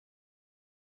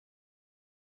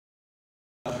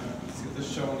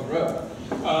this show on the road.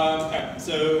 Okay,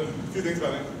 so a few things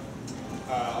about me.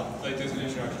 Like there's an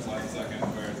introduction slide in a second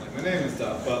where it's like my name and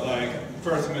stuff, but like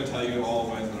first I'm going to tell you all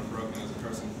the ways that I'm broken as a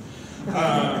person.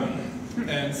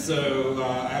 And so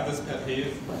I have this pet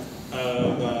peeve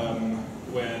of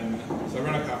so I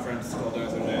run a conference called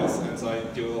AWS, and so I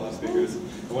deal with a lot of speakers.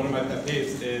 But one of my pet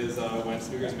peeves is when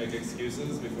speakers make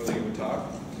excuses before they even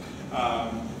talk.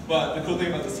 But the cool thing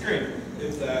about the screen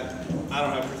is that I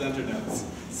don't have presenter notes.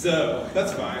 So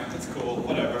that's fine, that's cool,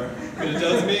 whatever. But it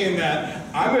does mean that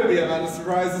I'm going to be about as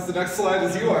surprised as the next slide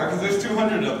as you are, because there's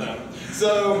 200 of them.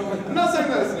 So I'm not saying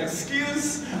that as an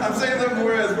excuse, I'm saying that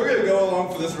more as we're going to go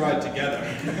along for this ride together.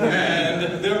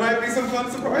 And there might be some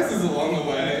fun surprises along the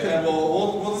way, and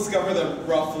we'll discover them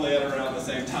roughly at around the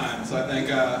same time. So I think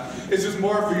it's just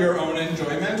more for your own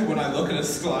enjoyment when I look at a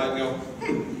slide and go,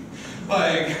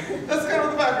 like, that's kind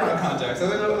of the background context. I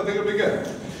think it'll be good.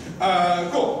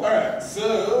 Cool. All right.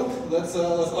 So let's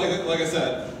like I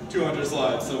said, 200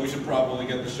 slides. So we should probably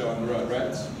get the show on the road,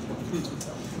 right?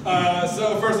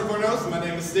 So first and foremost, my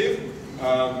name is Steve.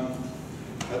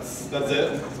 That's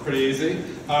it. It's pretty easy.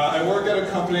 I work at a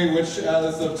company which,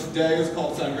 as of today, is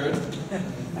called SendGrid.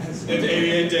 In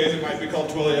 88 days, it might be called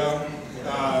Twilio.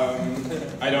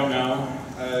 I don't know.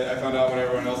 I found out when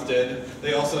everyone else did.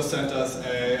 They also sent us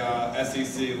a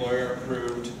SEC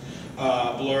lawyer-approved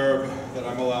blurb that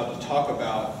I'm allowed to talk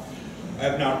about. I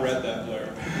have not read that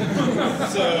blurb.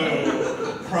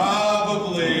 So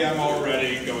probably I'm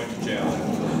already going to jail.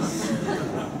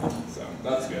 So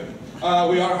that's good.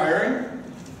 We are hiring.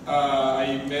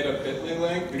 I made a bit.ly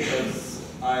link because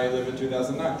I live in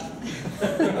 2009.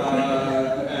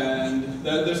 And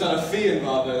there's not a fee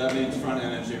involved there. That means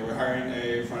front-end engineer. We're hiring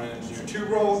a front-end engineer 2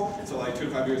 role, so like 2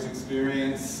 to 5 years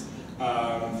experience.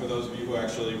 For those of you who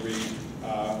actually read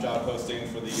job postings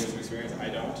for the years of experience, I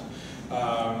don't.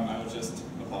 I will just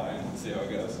apply and see how it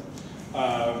goes.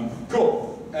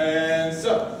 Cool. And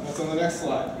so, what's on the next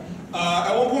slide?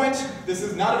 At one point, this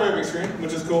is not a very big screen,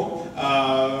 which is cool.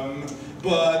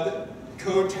 But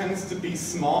code tends to be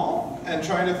small, and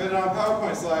trying to fit it on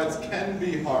PowerPoint slides can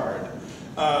be hard.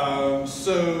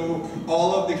 So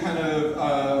all of the kind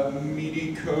of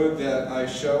meaty code that I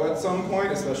show at some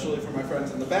point, especially for my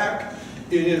friends in the back,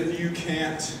 if you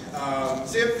can't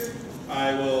see it,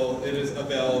 it is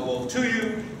available to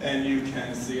you, and you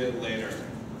can see it later.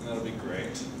 And that'll be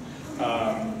great.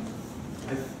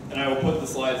 And I will put the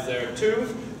slides there too.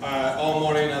 All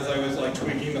morning as I was like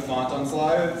tweaking the font on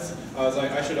slides, I was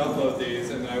like, I should upload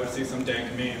these, and then I would see some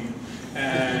dank meme,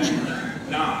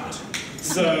 and not.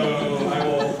 So I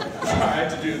will try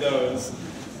to do those,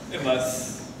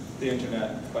 unless the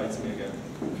internet bites me again.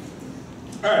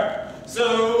 All right.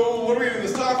 So what are we doing in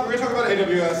this talk? We're going to talk about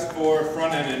AWS for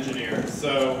front-end engineers.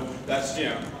 So that's,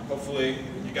 hopefully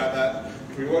you got that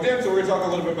before you walked in. So we're going to talk a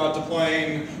little bit about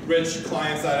deploying rich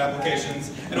client-side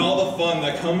applications and all the fun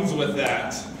that comes with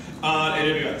that on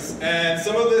AWS. And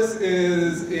some of this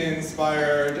is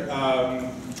inspired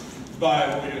by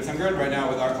what we do at SendGrid right now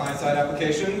with our client-side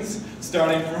applications,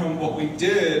 starting from what we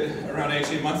did around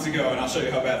 18 months ago, and I'll show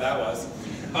you how bad that was.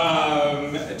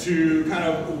 To kind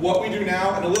of what we do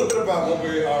now, and a little bit about what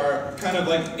we are kind of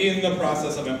like in the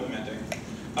process of implementing.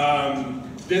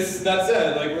 That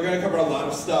said, like we're going to cover a lot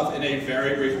of stuff in a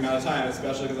very brief amount of time,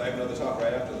 especially because I have another talk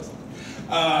right after this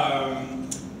one.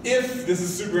 If this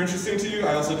is super interesting to you,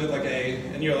 I also did like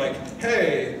and you're like,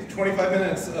 hey, 25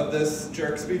 minutes of this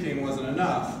jerk speaking wasn't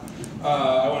enough.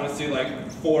 I want to see like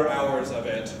 4 hours of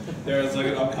it. There's like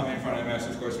an upcoming front-end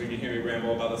master's course where you can hear me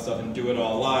ramble about this stuff and do it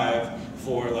all live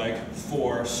for like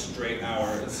 4 straight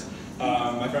hours.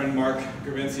 My friend Mark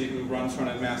Gravinci, who runs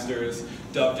front-end masters,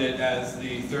 dubbed it as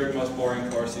the 3rd most boring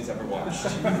course he's ever watched.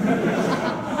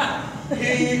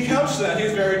 He couched that,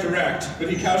 he's very direct, but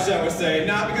he couched that with saying,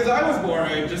 not because I was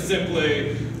boring, just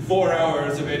simply 4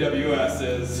 hours of AWS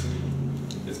is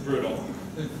brutal.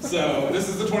 So this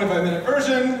is the 25-minute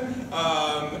version.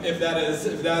 If that is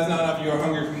not enough, you are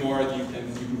hungry for more, you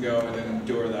can go and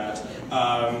endure that.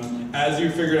 As you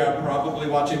figured out, probably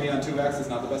watching me on 2x is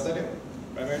not the best idea.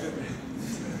 Right, Mary Jane?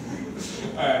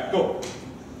 All right, cool.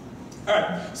 All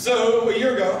right, so a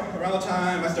year ago, around the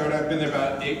time I started, I've been there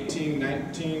about 18,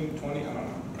 19, 20, I don't know,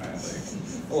 right?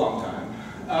 Like, a long time.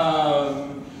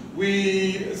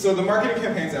 So the marketing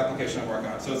campaigns application I work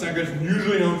on. So SendGrid is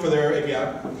usually known for their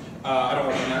API. I don't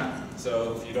work on that,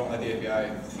 so if you don't like the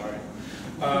API, sorry.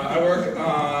 I work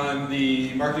on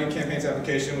the marketing campaigns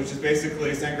application, which is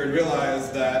basically SendGrid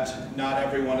realized that not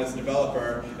everyone is a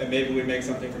developer, and maybe we make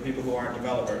something for people who aren't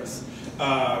developers.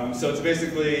 So it's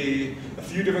basically a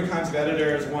few different kinds of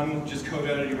editors. One just code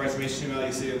editor, you write some HTML,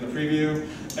 you see it in the preview,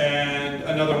 and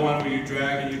another one where you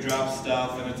drag and you drop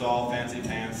stuff, and it's all fancy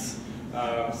pants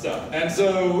stuff. And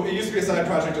so it used to be a side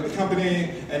project of the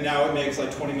company, and now it makes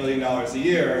like $20 million a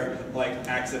year, like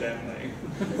accidentally.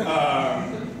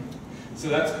 So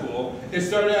that's cool. It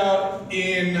started out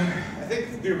in, I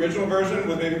think the original version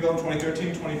was maybe built in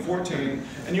 2013, 2014,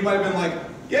 and you might have been like,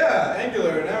 yeah,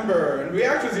 Angular and Ember, and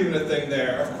React was even a thing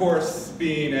there. Of course,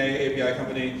 being an API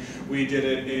company, we did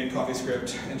it in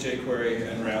CoffeeScript and jQuery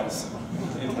and Rails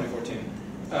in 2014.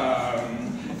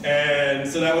 And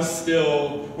so that was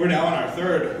still, we're now on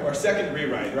our second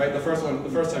rewrite, right? The first time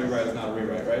we write is not a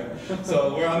rewrite, right?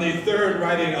 So we're on the third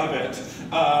writing of it.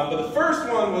 But the first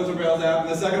one was a Rails app, and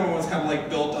the second one was kind of like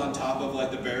built on top of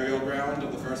like the burial ground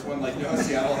of the first one. Like, you know how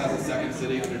Seattle has a second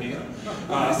city underneath?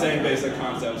 Same basic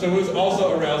concept. So it was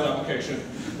also a Rails application.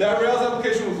 That Rails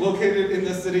application was located in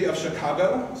the city of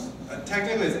Chicago.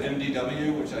 Technically it's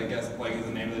MDW, which I guess like is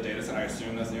the name of the data center. I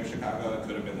assume that's near Chicago. It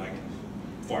could have been like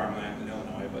farmland in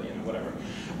Illinois, but you know, whatever.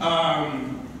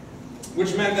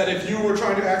 Which meant that if you were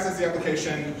trying to access the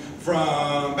application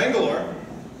from Bangalore,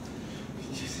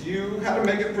 you had to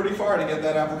make it pretty far to get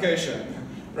that application,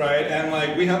 right? And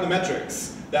like, we have the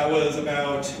metrics. That was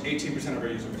about 18% of our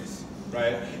user base,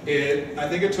 right? I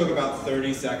think it took about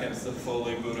 30 seconds to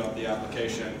fully boot up the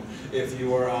application if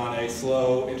you were on a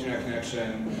slow internet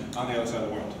connection on the other side of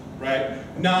the world, right?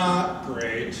 Not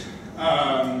great.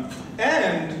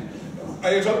 And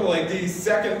I told you, like,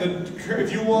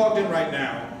 if you logged in right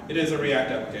now, it is a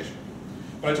React application.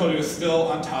 But I told you it was still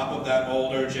on top of that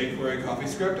older jQuery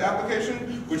CoffeeScript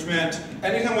application, which meant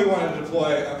anytime we wanted to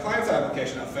deploy a client-side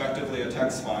application, effectively a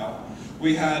text file,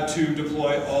 we had to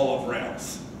deploy all of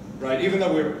Rails, right? Even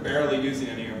though we were barely using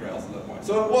any of Rails at that point.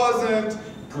 So it wasn't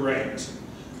great.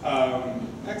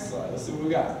 Next slide, let's see what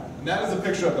we got. And that is a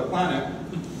picture of the planet,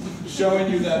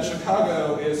 showing you that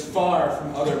Chicago is far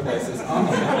from other places on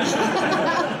the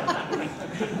planet.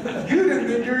 You didn't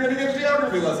think you were going to get a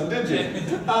geography lesson, did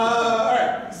you? All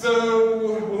right,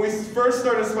 so when we first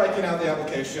started spiking out the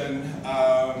application,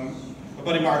 my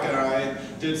buddy Mark and I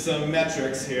did some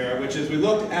metrics here, which is we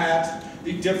looked at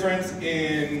the difference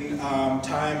in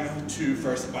time to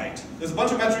first byte. There's a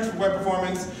bunch of metrics for web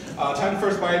performance. Time to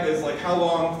first byte is like how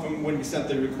long from when you sent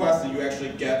the request that you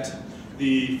actually get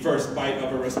the first byte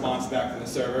of a response back from the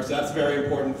server. So that's very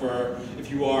important for if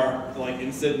you are like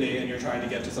in Sydney and you're trying to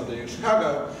get to something in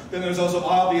Chicago. Then there's also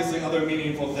obviously other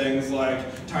meaningful things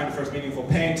like time to first meaningful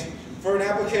paint. For an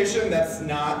application, that's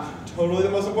not totally the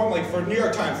most important. Like for New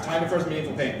York Times, time to first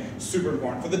meaningful paint, super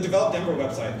important. For the Develop Denver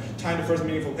website, time to first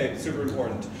meaningful paint, super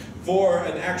important. For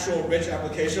an actual rich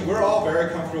application, we're all very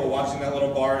comfortable watching that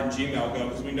little bar in Gmail go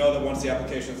because we know that once the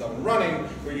application is up and running,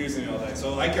 we're using it all day.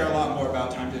 So I care a lot more about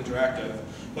time to interactive.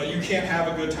 But you can't have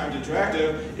a good time to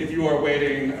interactive if you are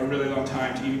waiting a really long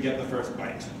time to even get the first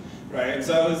byte. Right? And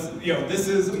so this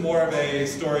is more of a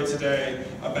story today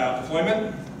about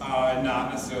deployment, not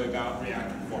necessarily about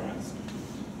React performance.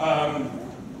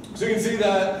 So you can see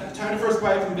that time to first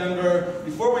byte from Denver,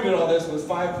 before we did all this, was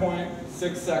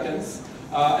 5.6 seconds.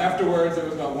 Afterwards, it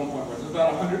was about 1.4. So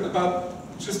it was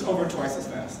about just over twice as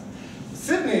fast.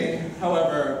 Sydney,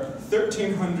 however,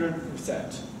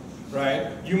 1,300%. Right?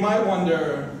 You might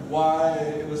wonder why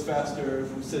it was faster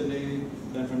from Sydney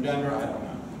than from Denver. I don't know.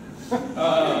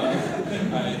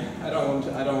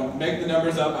 I don't make the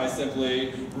numbers up. I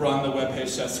simply run the web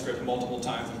page test script multiple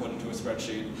times and put it into a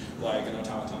spreadsheet like an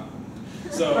automaton.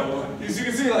 So as you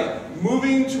can see, like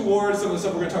moving towards some of the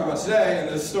stuff we're going to talk about today in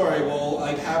this story will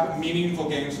like have meaningful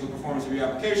gains for the performance of your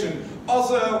application.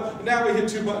 Also, now we hit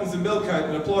 2 buttons in build kite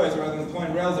and deploys rather than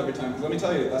deploying Rails every time. Because let me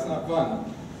tell you, that's not fun.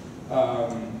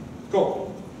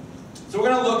 Cool. So we're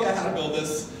going to look at how to build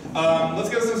this. Let's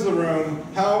get a sense of the room.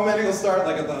 How many will start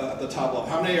like at the top level?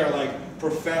 How many are like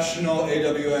professional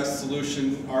AWS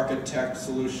solution architect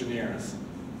solutioneers?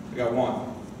 We got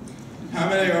 1. How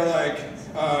many are like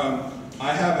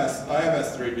I have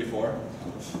S3 before.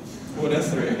 What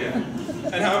S3 again?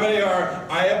 And how many are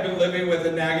I have been living with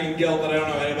a nagging guilt that I don't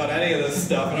know anything about any of this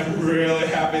stuff, and I'm really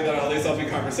happy that at least I'll be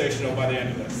conversational by the end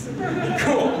of this.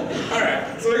 Cool. All right.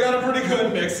 So we got a pretty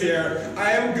good mix here.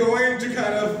 I am going to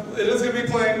it is going to be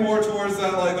playing more towards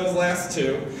like those last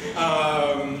 2,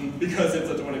 because it's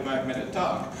a 25-minute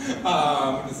talk.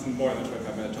 It's more than a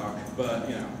 25-minute talk, but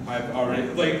you know, I've already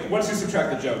once you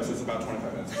subtract the jokes, it's about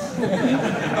 25 minutes.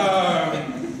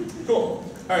 Cool.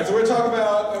 All right, so we're going to talk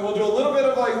about, and we'll do a little bit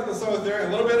of like some of the theory, a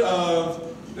little bit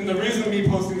of, and the reason me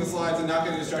posting the slides and not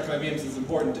getting distracted by memes is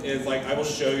important is like I will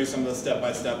show you some of the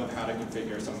step-by-step of how to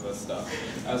configure some of this stuff.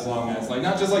 As long as like,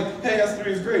 not just like, hey, S3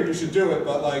 is great, you should do it,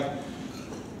 but like,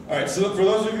 all right, so for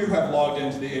those of you who have logged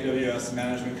into the AWS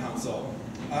Management Console,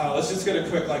 let's just get a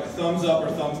quick like thumbs up or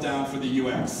thumbs down for the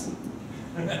UX.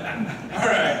 All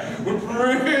right, we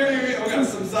got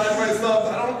some sideways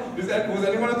thumbs. Was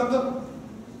anyone a thumbs up?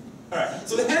 All right,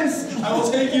 so hence I will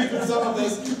take you through some of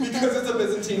this because it's a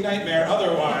Byzantine nightmare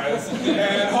otherwise,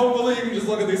 and hopefully you can just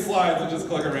look at these slides and just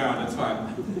click around. It's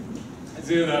fine. It's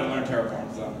either that or learn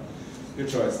Terraform, so good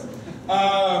choice.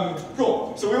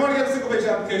 Cool. So we want to get a single-page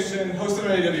application hosted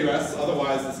on AWS.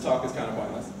 Otherwise, this talk is kind of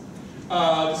pointless.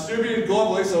 Distributed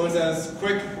globally, so it's as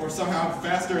quick or somehow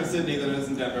faster in Sydney than it is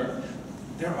in Denver.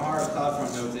 There are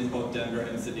CloudFront nodes in both Denver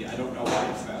and Sydney. I don't know why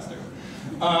it's faster.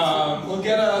 We'll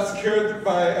get secured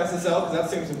by SSL, because that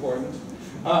seems important.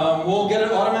 We'll get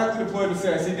it automatically deployed to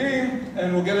CI/CD,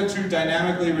 and we'll get it to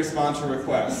dynamically respond to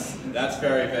requests. That's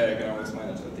very vague, and I'll explain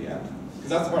it at the end. Because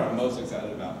that's the part I'm most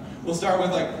excited about. We'll start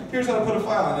with like, here's how to put a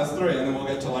file in S3, and then we'll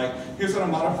get to like, here's how to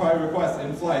modify a request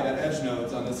in flight at edge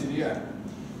nodes on the CDN.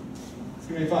 It's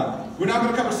going to be fun. We're not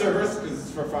going to cover servers, because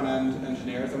it's for front-end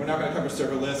engineers, and we're not going to cover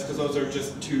serverless, because those are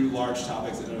just two large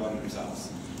topics in and of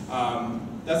themselves.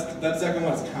 That second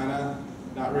one is kind of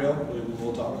not real, but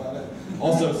we'll talk about it.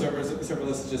 Also,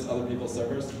 serverless is just other people's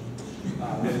servers.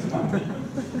 It is fun.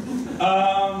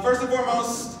 First and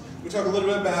foremost, we talk a little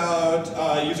bit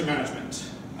about user management.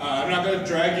 I'm not going to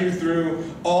drag you through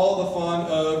all the fun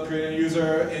of creating a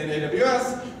user in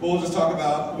AWS, but we'll just talk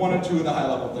about one or two of the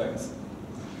high-level things.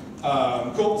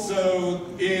 Cool, so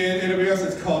in AWS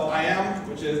it's called IAM,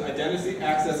 which is Identity,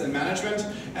 Access, and Management,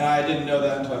 and I didn't know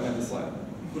that until I made this slide.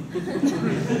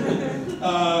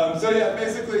 So yeah,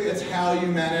 basically it's how you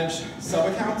manage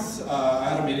sub-accounts. I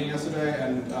had a meeting yesterday,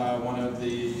 and one of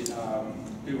the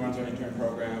who runs our intern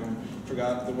program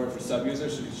forgot the word for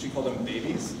sub-users. She called them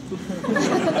babies. So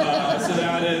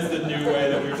that is the new way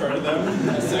that we refer to them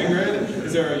at SendGrid,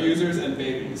 is there are users and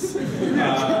babies.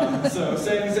 So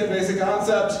same basic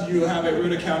concept, you have a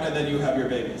root account and then you have your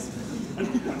babies.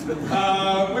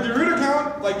 With your root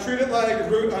account, like treat it like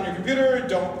root on your computer,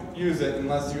 don't use it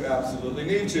unless you absolutely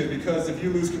need to, because if you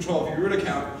lose control of your root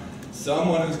account,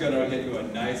 someone is going to get you a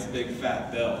nice big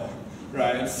fat bill.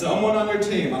 Right, and someone on your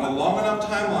team on a long enough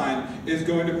timeline is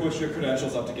going to push your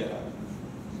credentials up to GitHub.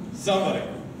 Somebody,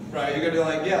 right? You're going to be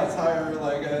like, yeah, let's hire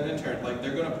like an intern. Like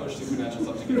they're going to push the credentials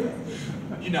up to GitHub.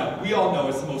 You know, we all know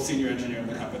it's the most senior engineer in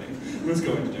the company. Who's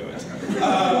going to do it?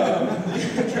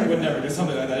 The intern would never do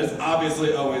something like that. It's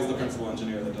obviously always the principal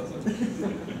engineer that does it.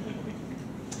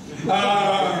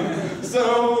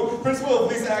 So, principle of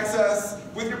least access.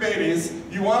 With your babies,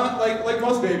 you want, like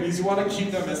most babies, you want to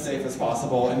keep them as safe as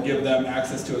possible and give them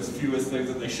access to as few as things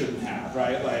that they shouldn't have,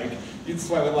 right? Like, that's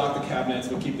why we lock the cabinets,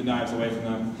 we keep the knives away from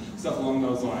them, stuff along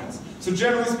those lines. So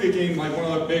generally speaking, like one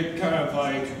of the big kind of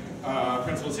like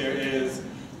principles here is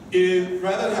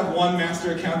rather than have one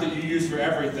master account that you use for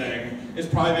everything,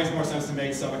 it probably makes more sense to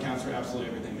make sub-accounts for absolutely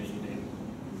everything that you need.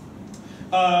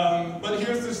 But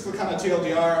here's just the kind of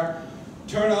TLDR.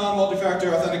 Turn on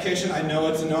multi-factor authentication. I know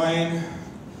it's annoying.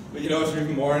 But you know what's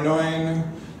even more annoying?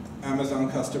 Amazon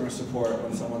customer support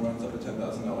when someone runs up a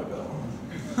 $10,000 bill.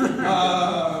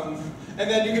 And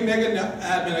then you can make an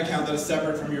admin account that is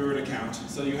separate from your root account.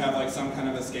 So you have like some kind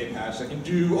of escape hatch that can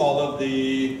do all of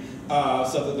the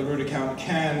stuff that the root account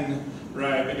can,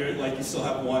 right? But you still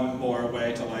have one more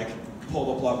way to like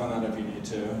pull the plug on that if you need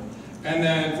to. And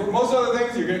then for most other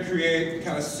things, you're going to create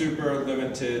kind of super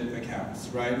limited accounts,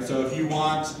 right? So if you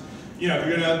want, if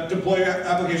you're going to deploy your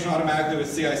application automatically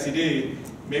with CI/CD,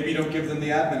 maybe you don't give them the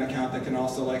admin account that can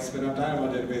also like spin up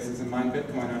Dynamo databases and mine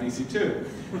Bitcoin on EC2,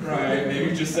 right? Maybe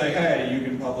you just say, hey, you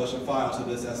can publish a file to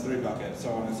this S3 bucket,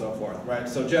 so on and so forth, right?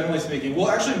 So generally speaking,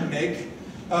 we'll actually make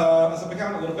a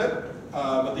sub-account a little bit,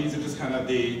 but these are just kind of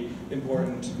the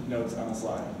important notes on the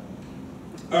slide.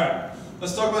 All right,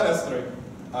 let's talk about S3.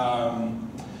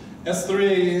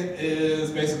 S3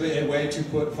 is basically a way to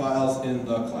put files in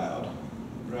the cloud,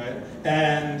 right?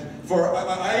 And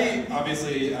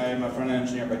obviously I'm a front-end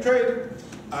engineer by trade.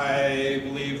 I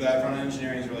believe that front-end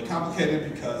engineering is really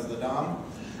complicated because of the DOM.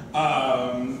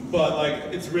 But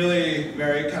like, it's really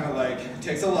very kind of like,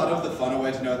 takes a lot of the fun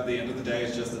away to know at the end of the day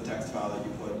it's just a text file that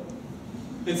you put.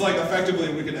 It's like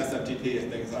effectively we can SFTP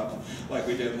things up like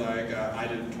we did like, I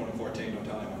did in 2014, don't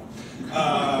tell anyone.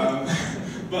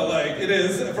 But like, it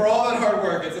is, for all that hard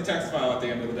work, it's a text file at the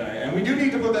end of the day. And we do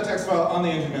need to put that text file on the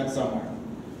internet somewhere.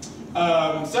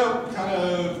 So kind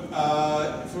of,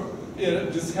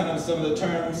 just kind of some of the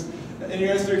terms. In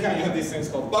your S3 account, you have these things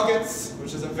called buckets,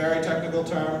 which is a very technical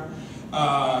term.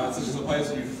 Such as a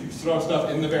place. You throw stuff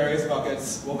in the various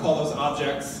buckets. We'll call those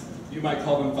objects. You might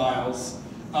call them files.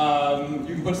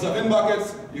 You can put stuff in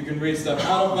buckets. You can read stuff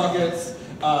out of buckets.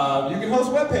 You can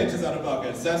host web pages out of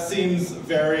buckets. That seems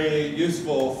very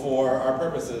useful for our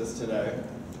purposes today.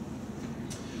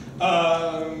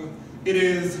 It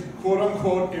is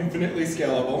quote-unquote infinitely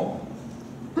scalable.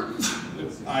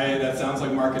 That sounds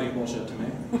like marketing bullshit to me.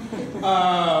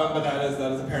 But that is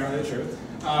apparently the truth.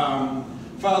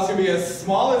 Files can be as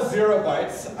small as 0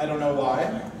 bytes, I don't know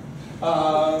why,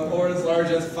 or as large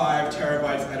as 5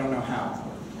 terabytes, I don't know how.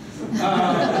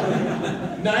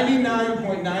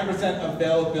 99.9%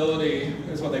 availability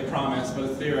is what they promise, but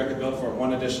Ethereum could build for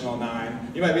 1 additional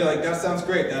 9. You might be like, that sounds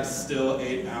great, that's still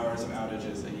 8 hours of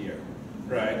outages a year,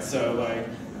 right? So like,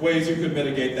 ways you could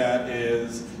mitigate that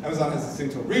is, Amazon has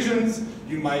distinctive regions.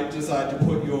 You might decide to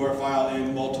put your file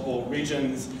in multiple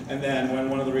regions, and then when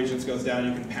one of the regions goes down,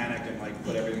 you can panic and like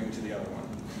put everything into the other one.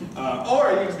 Or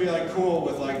you can just be like cool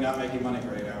with like not making money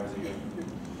for 8 hours a year.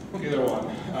 Either one.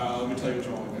 Let me tell you which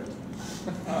one we picked.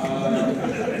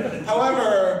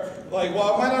 However, like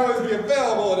while it might not always be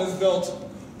available, it is built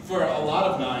for a lot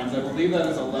of 9s. I believe that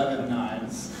is 11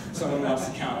 9s. Someone wants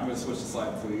to count. I'm going to switch the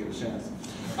slide before we get a chance.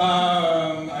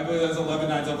 I believe there's 11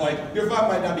 9s of like, your file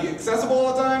might not be accessible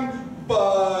all the time,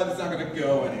 but it's not going to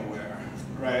go anywhere,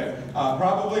 right?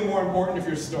 Probably more important if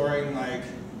you're storing like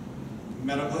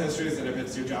medical histories than if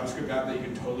it's your JavaScript app that you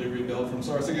can totally rebuild from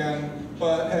source again.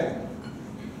 But hey,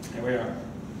 here we are.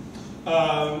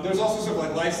 There's also sort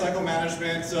of like lifecycle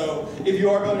management. So if you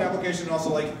are building an application, also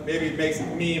like maybe it makes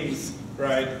memes,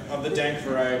 right, of the dank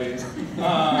variety.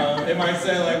 It might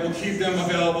say like, we'll keep them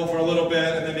available for a little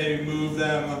bit and then maybe move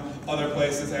them other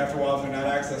places after a while if they're not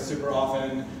accessed super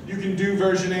often. You can do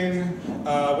versioning.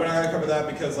 We're not going to cover that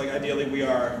because like ideally we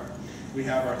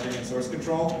have our thing in source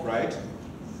control, right?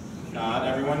 Nod,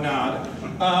 everyone nod.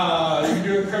 You can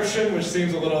do encryption, which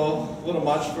seems a little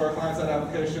much for a client-side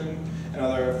application, and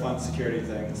other fun security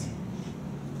things.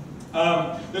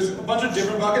 There's a bunch of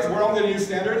different buckets. We're only going to use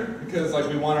standard because like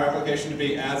we want our application to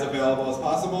be as available as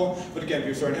possible. But again, if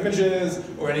you're storing images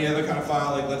or any other kind of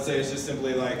file, like let's say it's just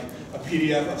simply like a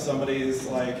PDF of somebody's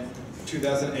like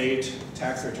 2008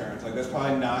 tax returns, like that's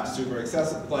probably not super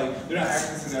accessible. Like they're not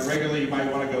accessing that regularly. You might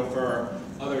want to go for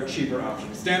other cheaper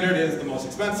options. Standard is the most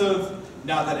expensive.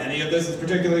 Not that any of this is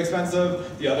particularly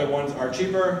expensive. The other ones are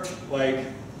cheaper. Like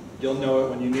you'll know it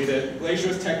when you need it. Glacier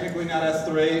is technically not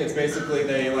S3. It's basically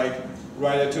they like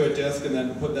write it to a disk and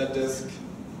then put that disk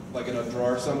like in a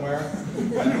drawer somewhere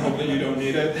and hope that you don't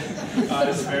need it.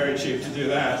 It's very cheap to do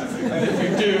that. And if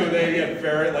you do, they get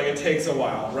very, like it takes a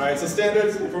while, right? So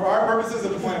standards, for our purposes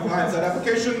of deploying a client-side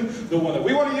application, the one that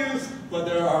we want to use, but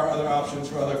there are other options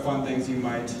for other fun things you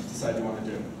might decide you want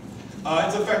to do.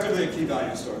 It's effectively a key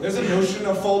value store. There's a notion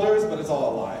of folders, but it's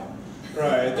all a lie,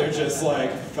 right? They're just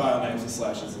like file names with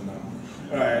slashes in them.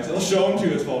 Alright, so they'll show them to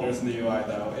you as folders in the UI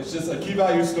though. It's just a key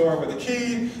value store where the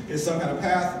key is some kind of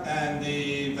path and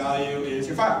the value is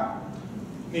your file.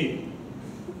 Neat.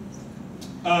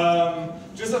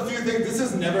 Just a few things. This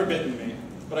has never bitten me,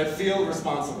 but I feel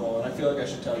responsible and I feel like I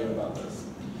should tell you about this.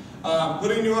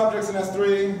 Putting new objects in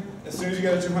S3, as soon as you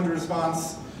get a 200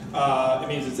 response, it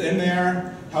means it's in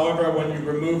there. However, when you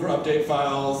remove or update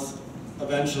files,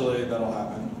 eventually that'll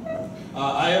happen.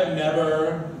 I have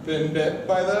never been bit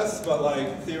by this, but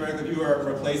like theoretically, if you are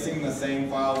replacing the same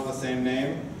file with the same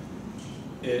name,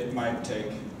 it might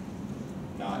take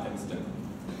not instant.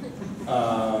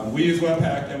 We use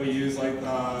Webpack and we use like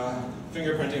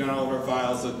fingerprinting on all of our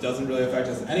files, so it doesn't really affect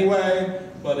us anyway,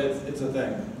 but it's a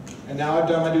thing. And now I've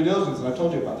done my due diligence and I've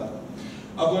told you about that.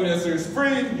 Uploading S3 is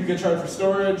free, you get charged for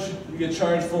storage, you get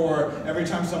charged for every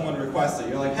time someone requests it.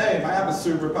 You're like, hey, my app is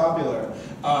super popular.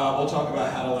 We'll talk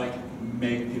about how to like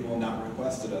make people not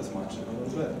request it as much in a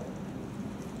little bit.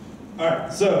 All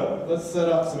right, so let's set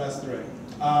up some S3.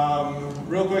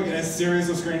 Real quick, in a series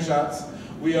of screenshots,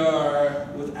 we are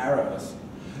with arrows.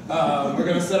 We're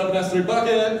going to set up an S3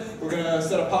 bucket, we're going to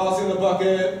set a policy in the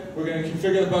bucket, we're going to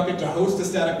configure the bucket to host a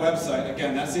static website.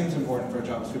 Again, that seems important for a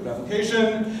JavaScript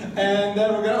application. And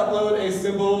then we're going to upload a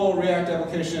simple React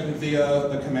application via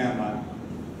the command line.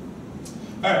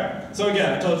 All right, so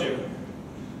again, I told you,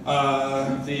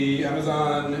 the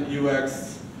Amazon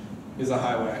UX is a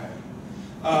highway,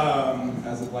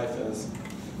 as life is.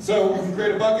 So we can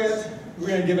create a bucket, we're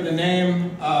going to give it a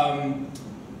name.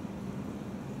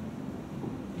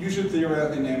 You should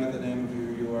theoretically name it the name of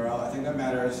your URL. I think that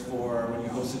matters for when you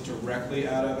host it directly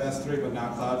out of S3, but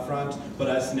not CloudFront.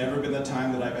 But it's never been the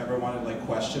time that I've ever wanted to like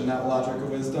question that logic of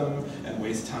wisdom and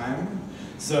waste time.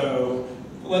 So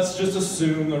let's just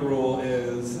assume the rule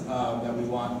is that we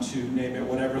want to name it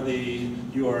whatever the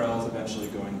URL is eventually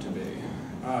going to be.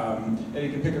 And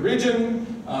you can pick a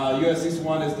region. US East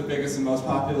 1 is the biggest and most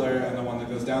popular and the one that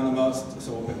goes down the most,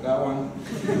 so we'll pick that one.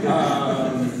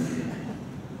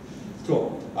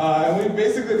 Cool. And we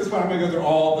basically, at this point, I'm going to go through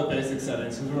all the basic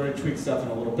settings because we're going to tweak stuff in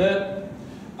a little bit.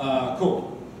 Cool.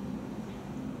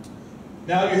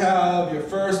 Now you have your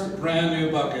first brand new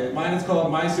bucket. Mine is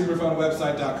called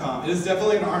mysuperphonewebsite.com. It is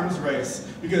definitely an arms race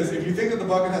because if you think that the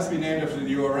bucket has to be named after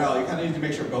the URL, you kind of need to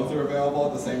make sure both are available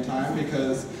at the same time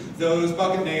because those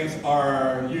bucket names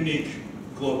are unique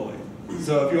globally.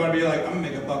 So if you want to be like, I'm going to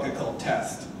make a bucket called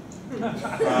test.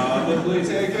 Probably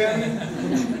taken.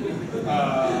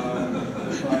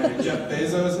 Like Jeff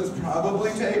Bezos is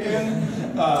probably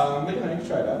taken. But you know, you can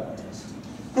try it out.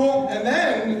 Cool, and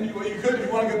then what you could, if you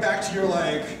want to go back to your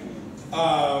like,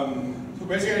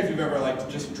 basically if you've ever like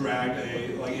just dragged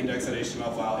a like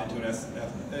index.html file into an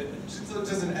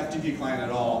just an FTP client at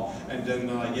all, and then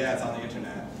they're like, yeah, it's on the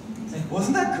internet.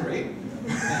 Wasn't that great?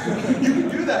 You can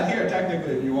do that here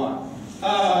technically if you want.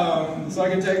 So I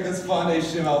can take this fun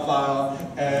HTML file,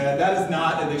 and that is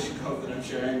not an issue code that I'm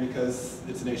sharing because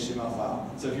it's an HTML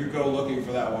file. So if you go looking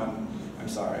for that one, I'm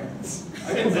sorry.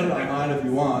 I can put it online if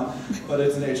you want, but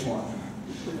it's an H1.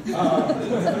 You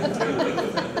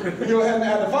go ahead and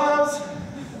add the files.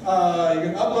 You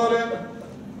can upload it.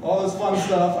 All this fun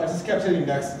stuff. I just kept hitting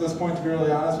next at this point, to be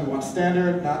really honest. We want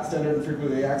standard, not standard and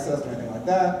frequently accessed or anything like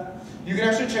that. You can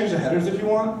actually change the headers if you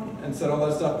want and set all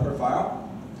that stuff per file.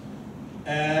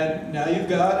 And now you've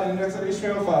got an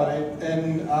index.html file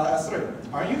in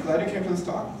S3. Aren't you glad you came to this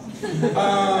talk?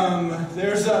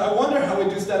 I wonder how we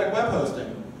do static web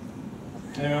hosting.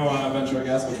 Anyone want to venture a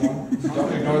guess which one?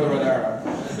 Don't ignore the red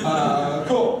arrow.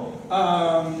 Cool.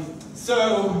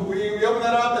 So we open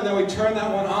that up and then we turn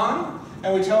that one on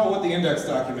and we tell it what the index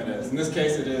document is. In this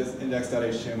case it is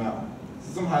index.html. This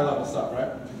is some high level stuff,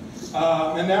 right?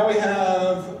 And now we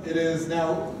have, it is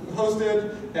now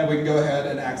hosted and we can go ahead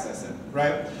and access it,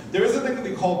 right? There is a thing that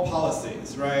we call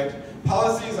policies, right?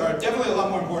 Policies are definitely a lot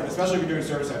more important, especially if you're doing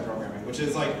server-side programming, which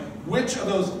is like, which of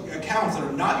those accounts that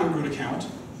are not your root account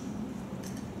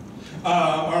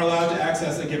are allowed to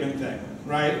access a given thing,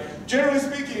 right? Generally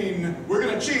speaking, we're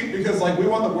going to cheat because like we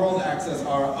want the world to access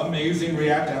our amazing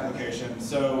React application.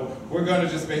 So we're going to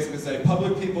just basically say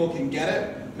public people can get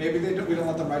it. Maybe we don't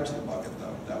let them write to the bucket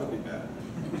though. That would be bad.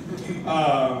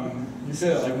 You say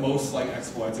that like most like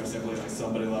exploits are simply like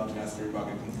somebody left an S3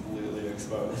 bucket completely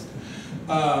exposed.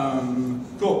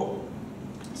 Cool.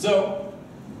 So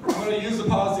I'm going to use the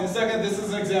policy in a second. This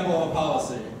is an example of a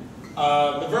policy.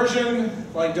 The version,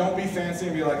 like, don't be fancy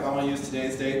and be like, I want to use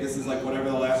today's date. This is like whatever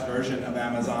the last version of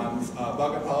Amazon's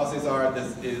bucket policies are.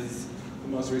 This is the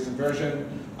most recent version.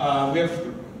 We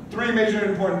have three major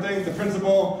important things: the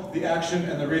principle, the action,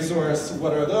 and the resource.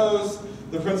 What are those?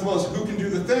 The principle is who can do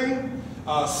the thing.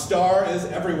 Star is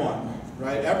everyone,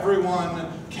 right?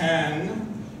 Everyone can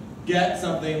get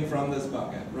something from this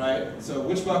bucket, right? So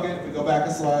which bucket? If we go back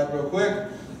a slide real quick.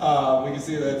 We can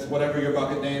see that it's whatever your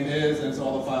bucket name is, and it's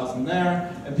all the files in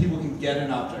there, and people can get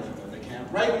an object from it. They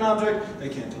can't write an object, they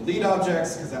can't delete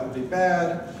objects, because that would be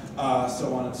bad,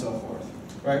 so on and so forth.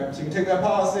 Right? So you can take that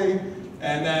policy,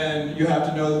 and then you have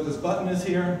to know that this button is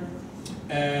here,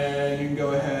 and you can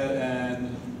go ahead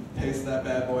and paste that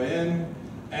bad boy in,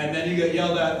 and then you get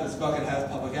yelled at, this bucket has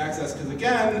public access, because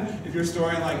again, if you're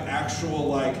storing like actual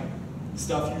like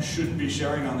stuff you shouldn't be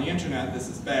sharing on the internet, this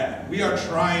is bad. We are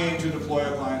trying to deploy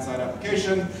a client-side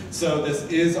application, so this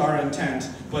is our intent,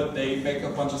 but they make a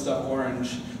bunch of stuff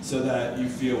orange so that you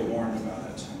feel warned about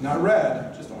it. Not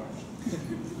red, just orange.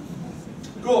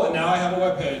 Cool, and now I have a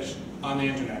web page on the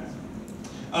internet.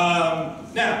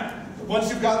 Now, once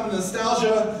you've gotten the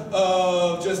nostalgia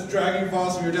of just dragging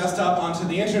files from your desktop onto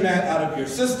the internet out of your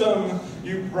system,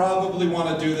 you probably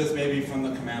want to do this maybe from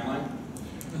the command line,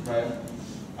 right?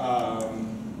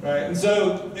 Right, and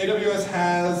so AWS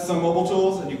has some mobile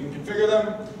tools, and you can configure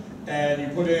them, and you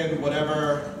put in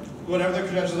whatever the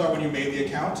credentials are when you made the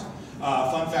account.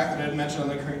 Fun fact that I didn't mention on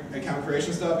the account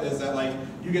creation stuff is that like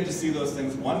you get to see those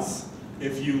things once.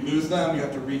 If you lose them, you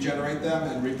have to regenerate them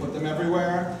and re-put them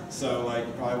everywhere. So like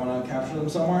you probably want to capture them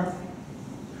somewhere.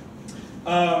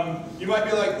 You might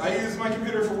be like, I use my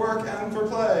computer for work and for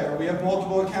play, or we have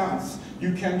multiple accounts.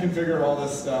 You can configure all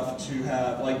this stuff to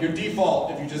have, like your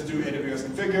default, if you just do AWS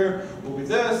configure, will be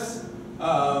this.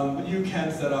 But you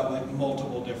can set up like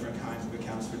multiple different kinds of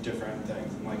accounts for different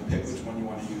things, and like pick which one you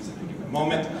want to use at a given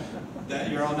moment.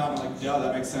 That you're all not like, yeah,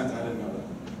 that makes sense, I didn't know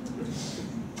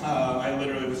that. I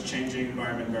literally was changing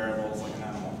environment variables like an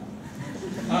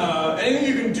animal. Anything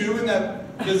you can do in that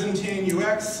Byzantine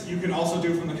UX you can also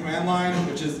do from the command line,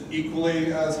 which is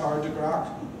equally as hard to grok.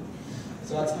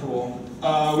 So that's cool.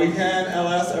 We can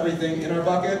ls everything in our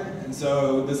bucket, and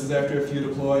so this is after a few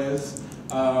deploys,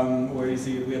 where you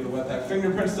see we have the Webpack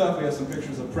fingerprint stuff, we have some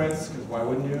pictures of prints, because why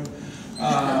wouldn't you?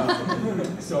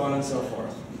 So on and so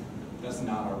forth. That's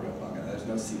not our real bucket. There's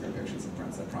no secret pictures of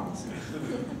prints, I promise you.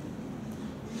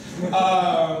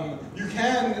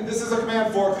 This is a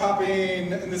command for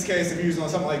copying, in this case, if you're using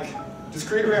something like, does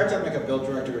create React app make a build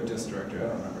directory or dist directory? I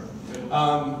don't remember.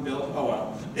 Build, oh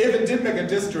well. If it did make a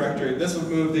dist directory, this would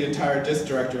move the entire dist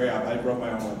directory out. I wrote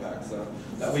my own Webpack, so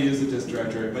that we use the dist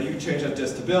directory. But you can change that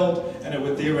dist to build, and it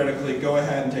would theoretically go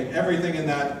ahead and take everything in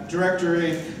that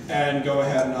directory and go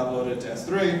ahead and upload it to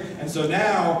S3. And so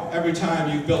now, every time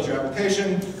you've built your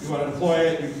application, you want to deploy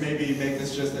it, you maybe make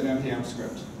this just an npm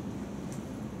script.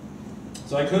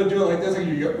 So I could do it like this, I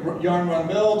could do yarn run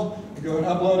build, you go and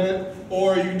upload it,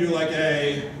 or you can do like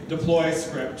a deploy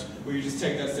script, where you just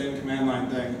take that same command line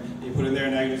thing, and you put it in there,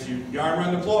 and now you just use yarn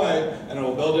run deploy, and it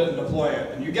will build it and deploy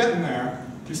it. And you get in there,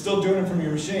 you're still doing it from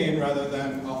your machine rather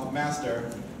than off of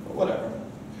master, but whatever.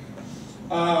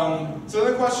 So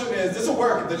the question is, this will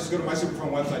work if they just go to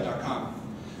mysuperphonewebsite.com.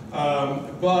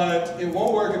 But it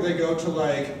won't work if they go to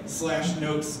like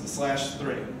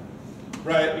 /notes/3.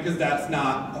 Right? Because that's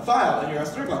not a file in your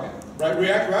S3 bucket. Right?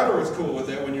 React Router was cool with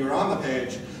it when you were on the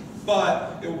page,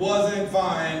 but it wasn't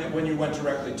fine when you went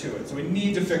directly to it. So we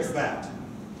need to fix that.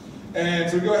 And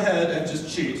so we go ahead and just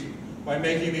cheat by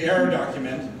making the error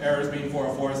document, errors being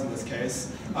 404s in this case.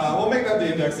 We'll make that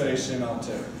the index.html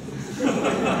too.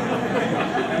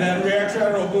 And then React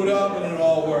Router will boot up and it'll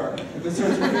all work. If it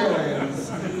starts revealing,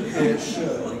 it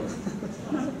should.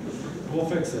 We'll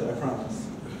fix it, I promise.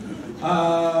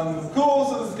 Cool,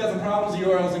 so this has got some problems. The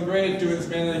URL isn't great, doing this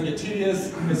manually can get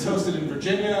tedious. It's hosted in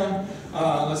Virginia,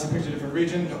 unless you picked a different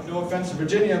region. No offense to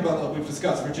Virginia, but like we've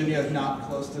discussed, Virginia is not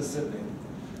close to Sydney.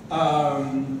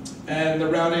 And the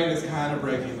routing is kind of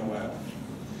breaking the web.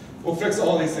 We'll fix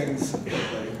all these things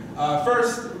quickly.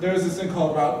 First, there's this thing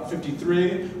called Route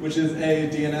 53, which is a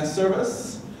DNS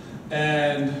service.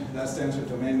 And that stands for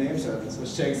Domain Name Service,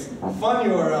 which takes fun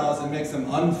URLs and makes them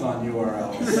unfun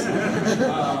URLs.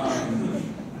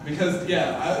 Because,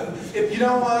 yeah, you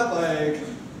know what? Like,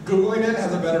 Googling it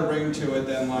has a better ring to it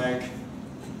than, like,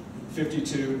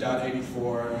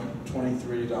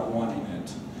 52.84.23.1 in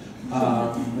it.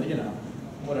 You know,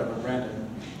 whatever, random.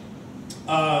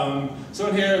 So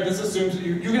in here, this assumes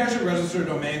you can actually register a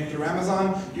domain through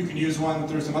Amazon. You can use one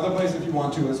through some other place if you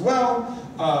want to as well.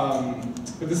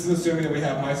 But this is assuming that we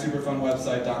have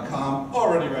mysuperphonewebsite.com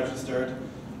already registered.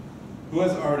 Who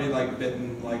has already like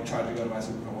tried to go to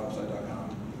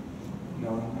mysuperphonewebsite.com? No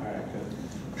one? All right, good.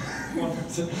 One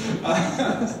person.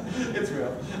 It's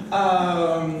real.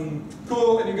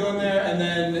 Cool, and you go in there, and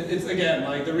then it's again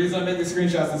like the reason I make the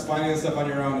screenshots is finding this stuff on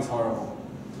your own is horrible.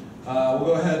 We'll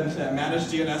go ahead and that manage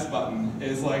DNS button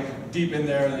is like deep in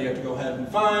there that you have to go ahead and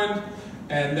find,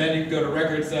 and then you can go to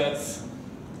record sets.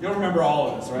 You'll remember all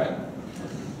of this, right?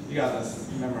 You got this,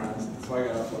 memorized. That's why I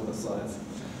gotta upload the slides.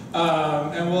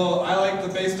 And I like the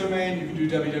base domain. You can do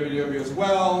www as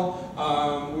well.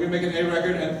 We're gonna make an A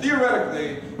record, and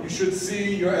theoretically, you should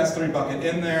see your S3 bucket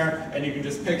in there, and you can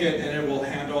just pick it, and it will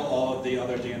handle all of the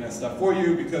other DNS stuff for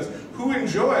you. Because who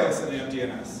enjoys setting up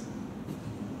DNS?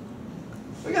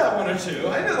 We got one or two.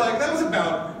 I did that was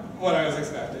about what I was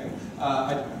expecting.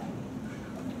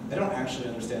 They don't actually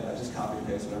understand. I just copy and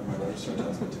paste whatever my registrar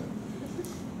tells me to.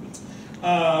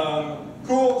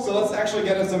 Cool, so let's actually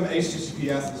get into some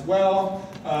HTTPS as well.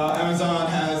 Amazon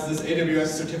has this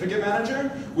AWS certificate manager,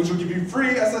 which will give you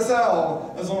free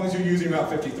SSL as long as you're using Route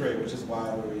 53, which is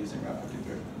why we're using Route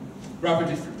 53. Route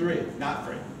 53, not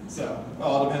free. So, it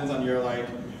all depends on your,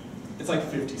 it's like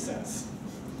 50 cents.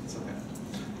 It's okay.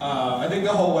 I think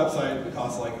the whole website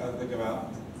costs I think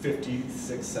about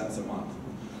 56 cents a month.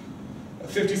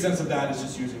 50 cents of that is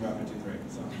just using Route 53,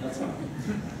 so that's fine.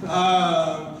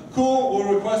 Cool,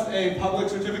 we'll request a public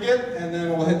certificate, and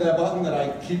then we'll hit that button that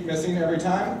I keep missing every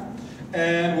time.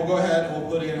 And we'll go ahead and we'll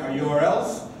put in our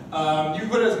URLs. You can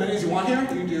put as many as you want here. You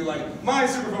can do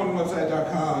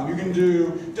mysuperphonewebsite.com. You can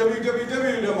do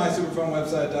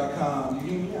www.mysuperphonewebsite.com. You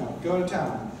can go to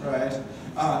town, right?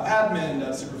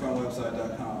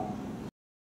 Admin.superphonewebsite.com.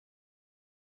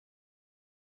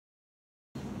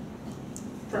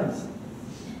 Prince.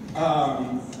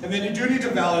 And then you do need to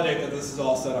validate that this is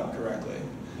all set up correctly.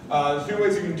 There's two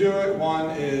ways you can do it.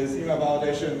 One is email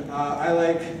validation. I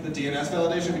like the DNS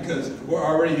validation because we're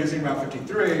already using Route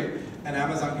 53, and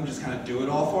Amazon can just kind of do it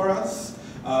all for us.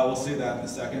 We'll see that in a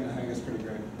second. I think it's pretty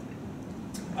great.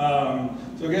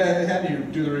 So again, you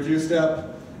do the review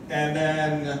step, and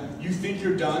then you think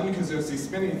you're done because there's these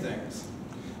spinning things.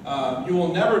 You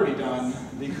will never be done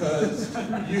because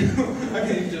you, I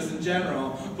mean just in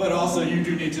general, but also you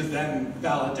do need to then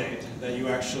validate that you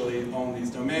actually own these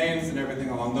domains and everything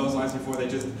along those lines before they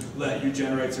just let you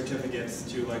generate certificates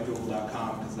to like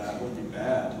google.com, because that would be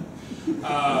bad.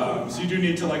 So you do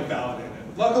need to like validate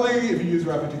it. Luckily, if you use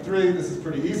Route 53, this is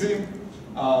pretty easy.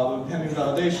 Pending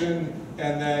validation,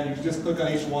 and then you can just click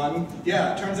on each one.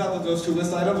 Yeah, it turns out that those two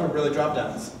list items are really drop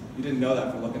downs. You didn't know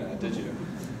that from looking at it, did you?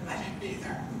 I didn't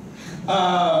either.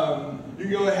 You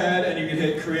can go ahead and you can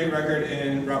hit create record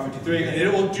in Route 53, and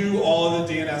it will do all of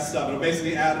the DNS stuff. It'll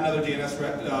basically add another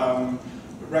DNS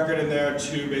record in there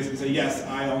to basically say, yes,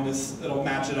 I own this. It'll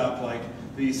match it up. Like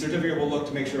the certificate will look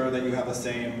to make sure that you have the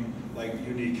same like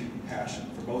unique hash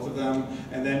for both of them,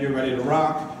 and then you're ready to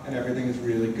rock, and everything is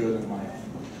really good in life.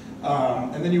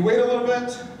 And then you wait a little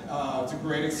bit. It's a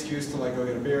great excuse to like go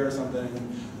get a beer or something.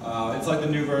 It's like the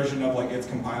new version of like it's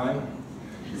compiling.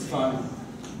 It's fun.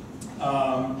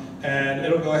 And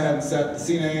it'll go ahead and set the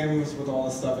CNAMEs with all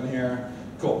this stuff in here.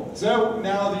 Cool. So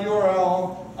now the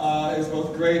URL is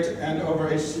both great and over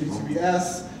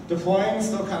HTTPS. Deploying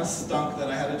still kind of stunk that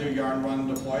I had to do yarn run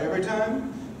deploy every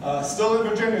time. Still in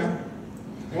Virginia.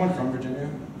 Anyone from Virginia?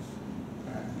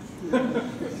 All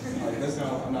right. There's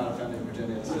no, I'm not offending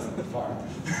Virginia, it's just far.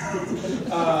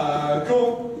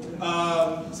 Cool.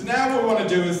 So now what we want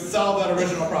to do is solve that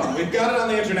original problem. We've got it on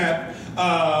the internet.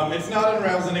 It's not in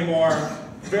Rails anymore.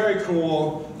 Very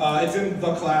cool. It's in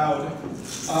the cloud.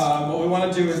 What we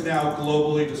want to do is now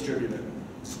globally distribute it.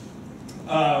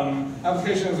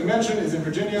 Application, as we mentioned, is in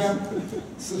Virginia.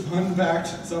 Fun fact,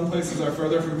 some places are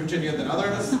further from Virginia than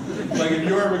others. Like if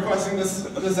you're requesting this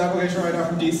application right now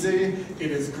from DC,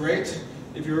 it is great.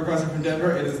 If you're requesting from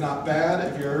Denver, it is not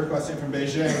bad. If you're requesting from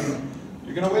Beijing,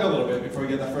 you're going to wait a little bit before you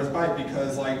get that first byte,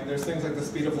 because like there's things like the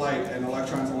speed of light and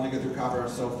electrons only get through copper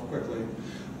so quickly.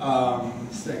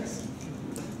 Stinks.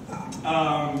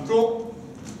 Cool.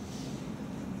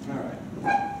 All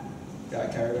right.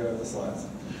 Got carried away with the slides.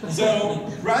 So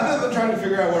rather than trying to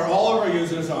figure out where all of our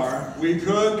users are, we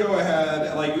could go ahead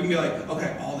and like we can be like,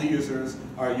 okay, all the users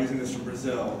are using this from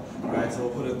Brazil, right? So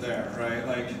we'll put it there, right?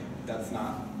 Like that's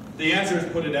not. The answer is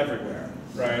put it everywhere,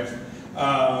 right?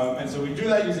 And so we do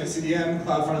that using a CDN.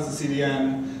 CloudFront is a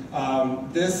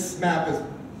CDN. This map is,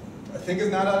 I think, is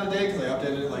not out of date because I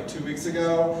updated it like 2 weeks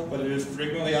ago, but it is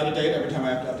frequently out of date every time I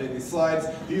have to update these slides.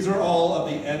 These are all of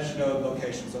the edge node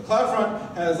locations. So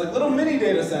CloudFront has like little mini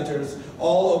data centers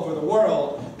all over the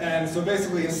world, and so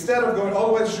basically instead of going all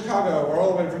the way to Chicago or all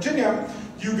the way to Virginia,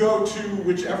 you go to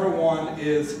whichever one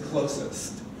is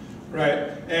closest,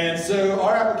 right? And so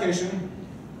our application,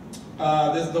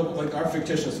 this is like our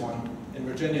fictitious one in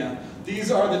Virginia.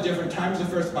 These are the different times to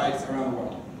first bytes around the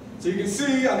world. So you can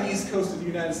see on the east coast of the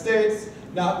United States,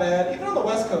 not bad. Even on the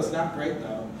west coast, not great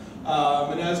though.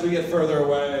 And as we get further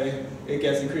away, it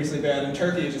gets increasingly bad. In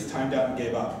Turkey, it just timed out and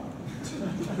gave up.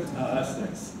 That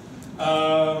stinks.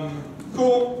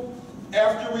 Cool.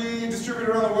 After we distribute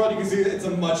around the world, you can see that it's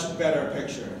a much better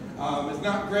picture. It's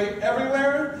not great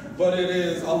everywhere, but it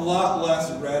is a lot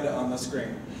less red on the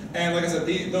screen. And like I said,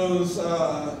 these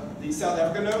South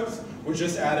Africa nodes were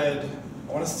just added,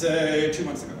 I want to say 2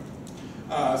 months ago.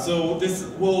 So this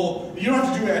will, you don't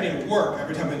have to do any work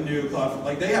every time a new cloud,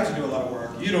 like they have to do a lot of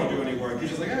work. You don't do any work. You're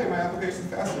just like, hey, my application's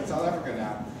faster in South Africa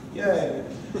now. Yay.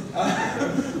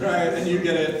 Right, and you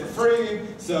get it for free.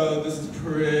 So this is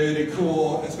pretty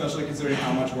cool, especially considering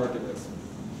how much work it is.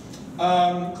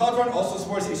 CloudFront also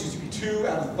supports HTTP 2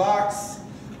 out of the box.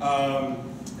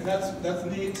 And that's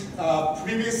neat.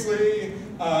 Previously,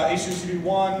 HTTP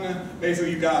 1,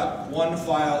 basically you got one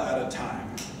file at a time.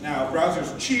 Now,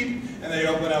 browsers are cheap, and they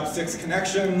open up 6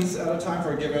 connections at a time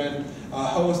for a given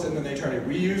host, and then they try to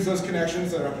reuse those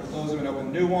connections, so they don't have to close them and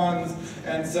open new ones.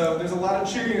 And so there's a lot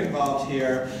of cheating involved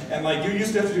here. And like you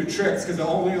used to have to do tricks, because they'll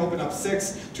only open up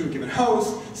 6 to a given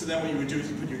host, so then what you would do is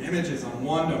you put your images on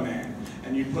one domain,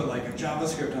 and you put like a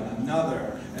JavaScript on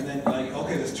another, and then like,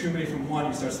 okay, there's too many from one,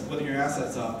 you start splitting your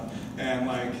assets up, and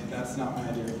like, that's not my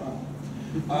idea of fun.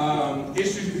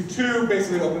 HTTP 2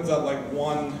 basically opens up like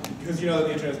one, because you know that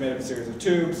the internet is made of a series of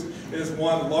tubes. It is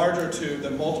one larger tube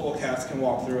that multiple cats can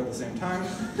walk through at the same time.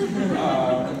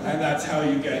 And that's how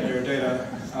you get your data.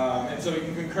 And so you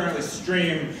can concurrently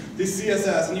stream the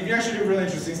CSS, and you can actually do really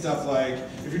interesting stuff like,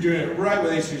 if you're doing it right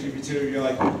with HTTP 2, you're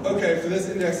like, okay, for this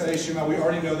index.html, we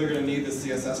already know they're going to need this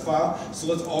CSS file, so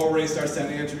let's already start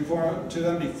sending it to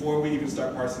them before we even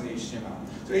start parsing the HTML.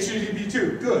 So HTTP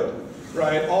 2, good.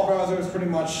 Right, all browsers pretty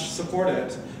much support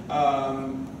it.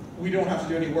 we don't have to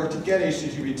do any work to get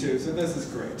HTTP2, so this is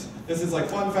great. This is like,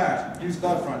 fun fact, use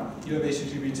CloudFront, you have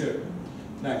HTTP2.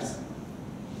 Nice.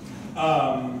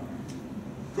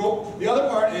 Cool. The other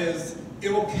part is,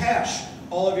 it will cache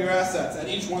all of your assets at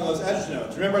each one of those edge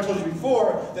nodes. Remember I told you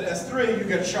before that S3, you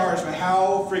get charged by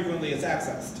how frequently it's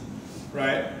accessed,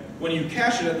 right? When you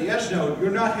cache it at the edge node,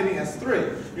 you're not hitting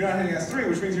S3. You're not hitting S3,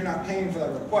 which means you're not paying for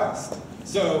that request.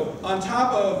 So on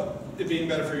top of it being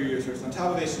better for your users, on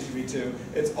top of HTTP2,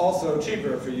 it's also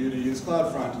cheaper for you to use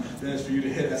CloudFront than it is for you to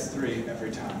hit S3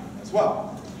 every time as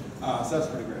well. So that's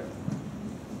pretty great.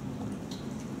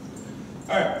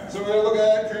 All right, so we're going to look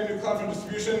at creating a new CloudFront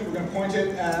distribution. We're going to point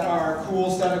it at our cool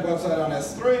static website on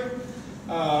S3.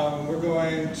 We're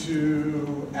going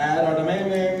to add our domain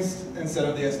names instead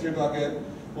of the S3 bucket.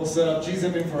 We'll set up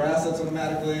gzipping for assets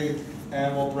automatically,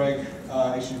 and we'll break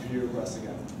HTTP requests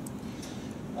again.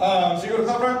 So you go to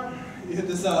CloudFront, you hit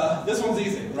this, this one's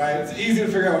easy, right? It's easy to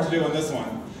figure out what to do on this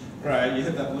one, right? You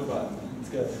hit that blue button, it's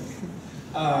good.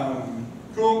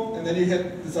 Cool, and then you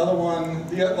hit this other one.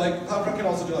 Like CloudFront can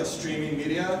also do like streaming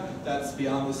media. That's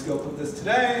beyond the scope of this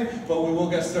today, but we will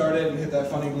get started and hit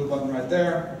that funny blue button right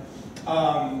there.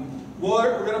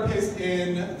 We're going to paste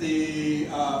in the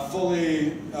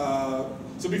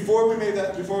so before we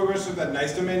registered that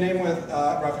nice domain name with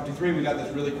Route 53, we got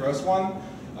this really gross one.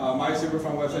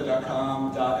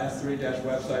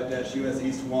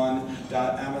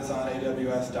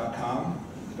 mysuperfunwebsite.com.s3-website-useast1.amazonaws.com.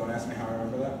 Don't ask me how I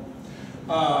remember that.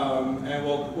 And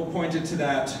we'll point it to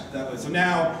that way. So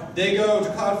now they go to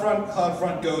CloudFront.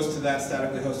 CloudFront goes to that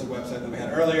statically hosted website that we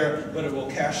had earlier, but it will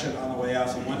cache it on the way out.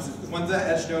 So once that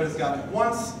edge node has gotten it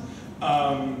once,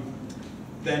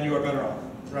 then you are better off,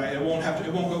 right? It won't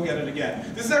go get it again.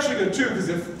 This is actually good too, because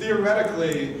if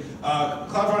theoretically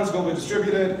CloudFront is globally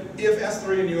distributed, if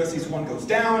S3 and US East 1 goes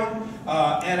down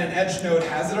and an edge node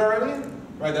has it already,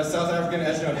 right? That South African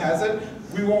edge node has it,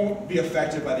 we won't be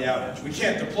affected by the outage. We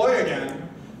can't deploy again,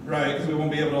 right? Because we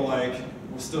won't be able to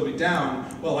we'll still be down.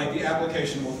 Well, the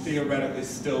application will theoretically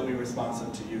still be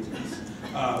responsive to users,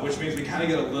 which means we kind of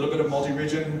get a little bit of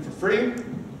multi-region for free,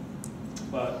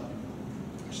 but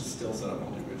we should still set up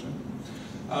multi-region.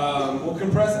 We'll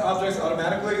compress objects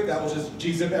automatically. That will just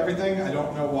gzip everything. I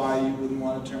don't know why you wouldn't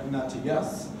want to turn that to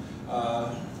yes,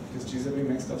 because gzipping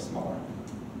makes stuff smaller.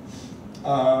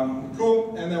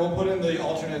 Cool, and then we'll put in the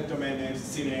alternate domain names,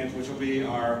 C names, which will be the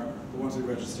ones we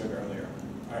registered earlier.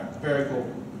 All right, very cool.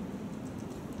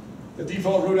 The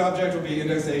default root object will be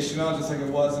index.html, just like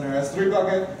it was in our S3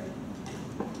 bucket.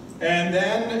 And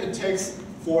then it takes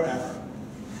forever.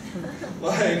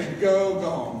 Go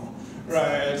home.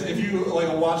 Right, if you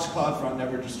watch CloudFront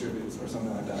never distributes or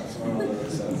something like that, so I don't know what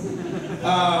it says.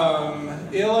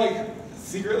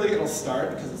 Secretly it'll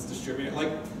start because it's distributed.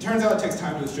 Turns out it takes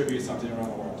time to distribute something around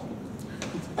the world.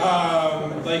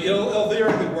 It'll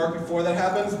theoretically work before that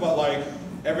happens, but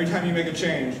every time you make a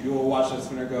change, you will watch this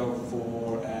winner go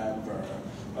forever.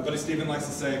 My buddy Steven likes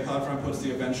to say CloudFront puts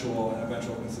the eventual in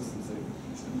eventual consistency.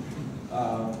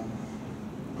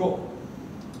 Cool.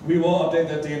 We will update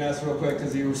that DNS real quick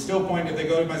because you still point, if they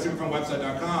go to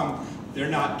mysuperfunwebsite.com, they're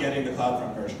not getting the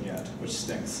CloudFront version yet, which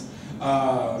stinks.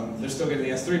 They're still getting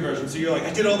the S3 version. So you're like,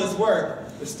 I did all this work.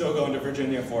 They're still going to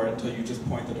Virginia for it until you just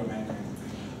point the domain name.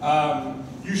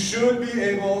 You should be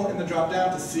able, in the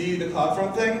dropdown, to see the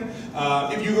CloudFront thing.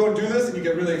 If you go and do this and you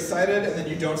get really excited and then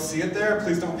you don't see it there,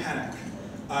 please don't panic.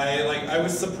 I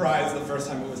was surprised the first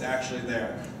time it was actually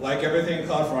there. Like everything in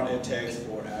CloudFront, it takes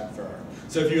forever.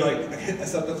 So if you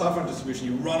set the CloudFront distribution,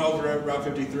 you run over at Route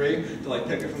 53 to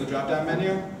pick it from the drop-down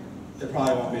menu, it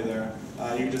probably won't be there.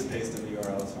 You can just paste in the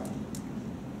URL, it's fine.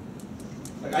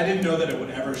 I didn't know that it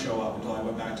would ever show up until I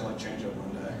went back to change it one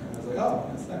day. And I was like,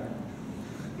 oh, it's there.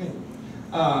 Neat.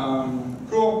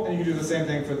 Cool, and you can do the same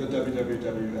thing for the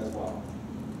www as well.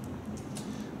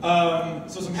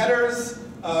 So some headers.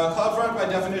 CloudFront, by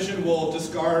definition, will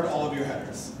discard all of your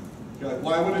headers. You're like,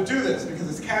 why would it do this? Because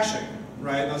it's caching,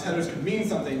 right? Those headers could mean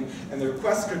something, and the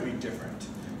requests could be different,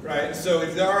 right? So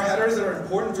if there are headers that are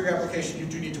important for your application, you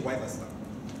do need to whitelist them,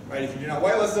 right? If you do not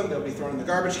whitelist them, they'll be thrown in the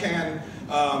garbage can.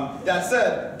 That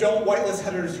said, don't whitelist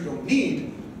headers you don't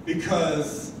need,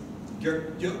 because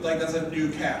that's a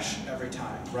new cache every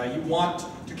time, right? You want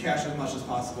to cache as much as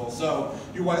possible, so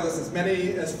you whitelist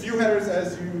as few headers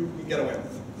as you can get away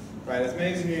with. Right, as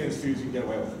many as you need, as few as you can get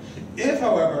away with. If,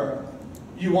 however,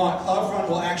 you want, CloudFront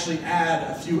will actually add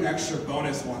a few extra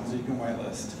bonus ones that you can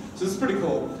whitelist. So this is pretty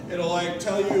cool. It'll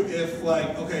tell you if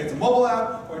okay, it's a mobile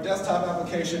app or a desktop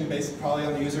application based probably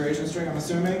on the user agent string, I'm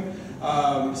assuming.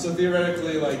 So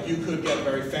theoretically, you could get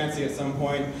very fancy at some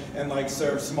point and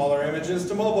serve smaller images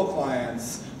to mobile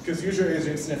clients, because user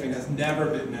agent sniffing has never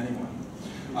bitten anyone.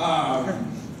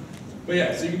 But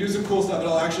yeah, so you can do some cool stuff.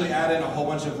 It'll actually add in a whole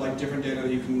bunch of like different data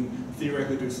that you can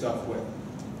theoretically do stuff with.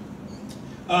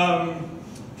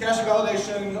 Cache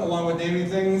validation, along with naming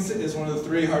things, is one of the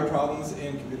 3 hard problems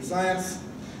in computer science.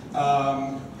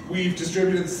 We've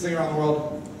distributed this thing around the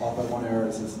world. All but one error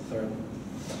is the 3rd.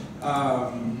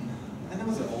 And that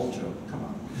was an old joke. Come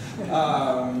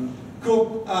on.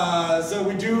 Cool.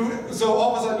 So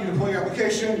all of a sudden you deploy your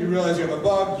application, you realize you have a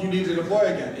bug, you need to deploy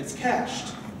again. It's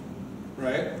cached,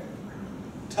 right?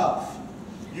 Tough.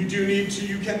 You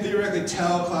can theoretically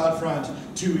tell CloudFront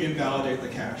to invalidate the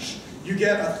cache. You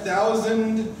get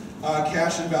 1,000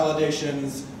 cache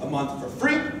invalidations a month for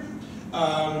free.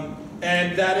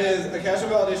 And that is, a cache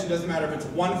invalidation doesn't matter if it's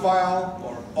one file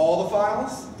or all the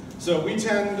files. So we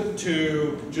tend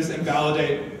to just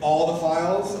invalidate all the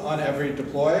files on every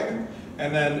deploy.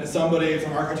 And then somebody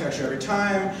from architecture every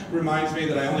time reminds me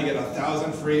that I only get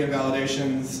 1,000 free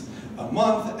invalidations a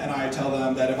month, and I tell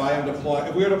them that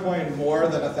if we are deploying more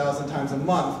than 1,000 times a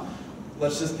month,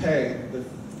 let's just pay the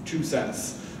 2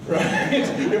 cents. Right?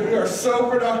 If we are so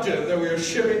productive that we are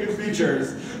shipping new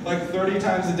features like 30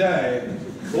 times a day,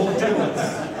 we'll do it.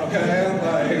 Okay?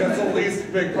 Like, that's the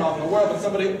least big problem in the world, but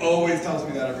somebody always tells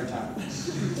me that every time.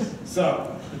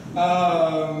 So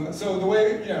the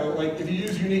way, like if you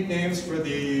use unique names for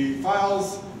the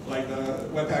files, like the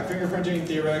Webpack fingerprinting,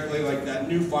 theoretically, like that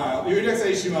new file, your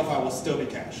index.html file will still be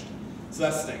cached. So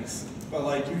that stinks. But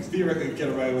like you can theoretically get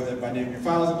away with it by naming your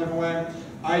files a different way.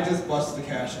 I just bust the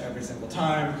cache every single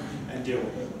time and deal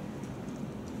with it.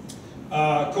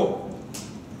 Cool.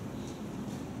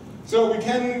 So we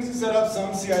can set up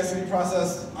some CI/CD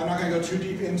process. I'm not going to go too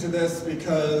deep into this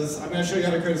because I'm going to show you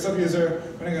how to create a sub-user.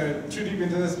 I'm going to go too deep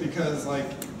into this because like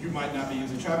you might not be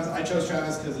using Travis. I chose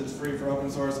Travis because it's free for open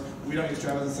source. We don't use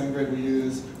Travis in SendGrid. We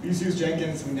used to use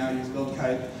Jenkins. We now use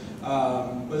BuildKite.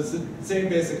 But it's the same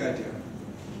basic idea.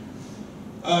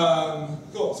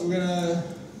 Cool. So we're going to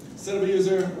set up a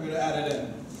user. We're going to add it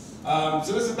in.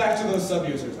 So this is back to those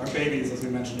sub-users, our babies, as we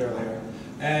mentioned earlier.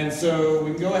 And so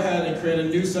we can go ahead and create a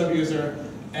new sub-user,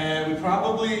 and we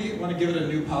probably want to give it a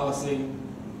new policy.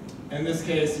 In this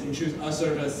case, you can choose a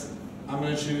service. I'm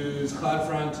going to choose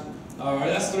CloudFront, or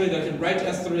S3 that can write to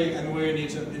S3, and we need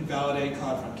to invalidate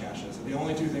CloudFront caches. So the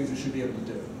only 2 things we should be able to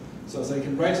do. So you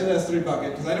can write to the S3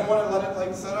 bucket, because I don't want to let it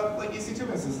like set up like EC2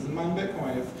 instances in mine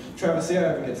Bitcoin if Travis CI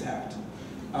ever gets hacked.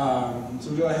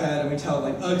 So we go ahead and we tell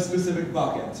like a specific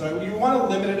bucket. So you want to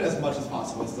limit it as much as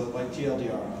possible. It's the like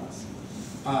TLDR on us.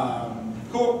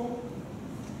 Cool.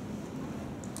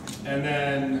 And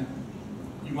then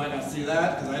you might not see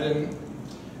that because I didn't.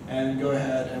 And go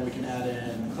ahead and we can add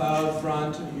in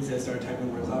CloudFront. You can see I started typing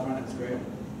the word CloudFront. It's great.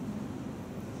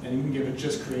 And you can give it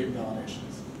just create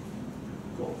validations.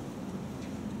 Cool.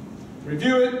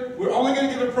 Review it. We're only going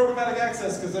to give it programmatic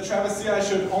access because the Travis CI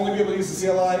should only be able to use the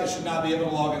CLI. It should not be able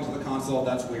to log into the console.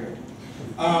 That's weird.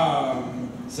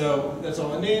 So that's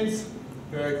all it needs.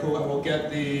 Very cool. And we'll get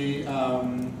the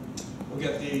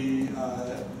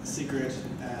secret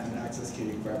and access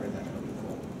key for everything. It'll be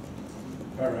cool.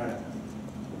 All right.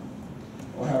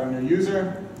 We'll have our new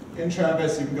user in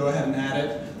Travis. You can go ahead and add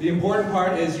it. The important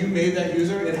part is you made that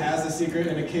user. It has a secret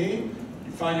and a key.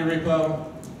 You find your repo,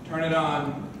 turn it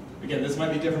on. Again, this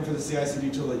might be different for the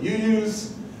CI/CD tool that you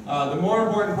use. The more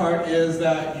important part is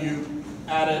that you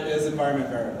add it as environment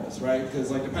variables, right?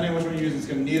 Because like depending on which one you use, it's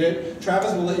going to need it.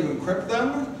 Travis will let you encrypt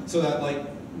them so that like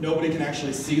nobody can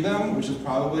actually see them, which is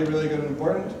probably really good and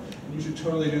important. And you should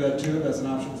totally do that too. That's an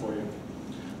option for you.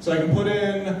 So I can put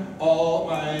in all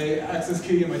my access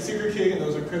key and my secret key, and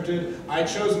those are encrypted. I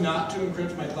chose not to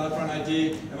encrypt my CloudFront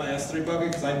ID and my S3 bucket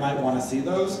because I might want to see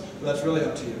those, but that's really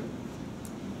up to you.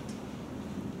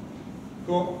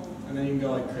 Cool. And then you can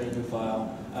go like create a new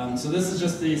file. So this is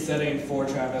just the setting for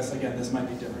Travis. Again, this might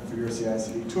be different for your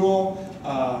CI/CD tool,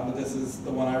 but this is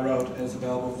the one I wrote. It's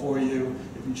available for you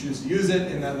if you choose to use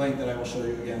it in that link that I will show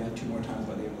you again like 2 more times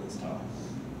by the end of this talk.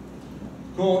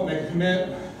 Cool. Make a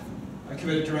commit. I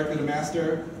committed directly to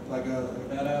master, like a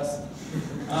badass,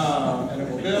 and it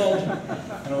will build,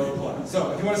 and it will deploy.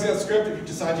 So if you want to see that script, if you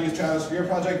decide to use Travis for your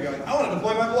project, you're like, I want to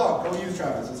deploy my blog, go use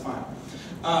Travis, it's fine.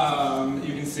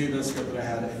 You can see the script that I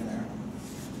had in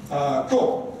there.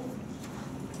 Cool.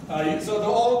 So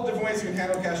all different ways you can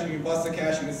handle caching, you can bust the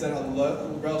cache, you can set a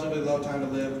relatively low time to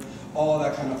live, all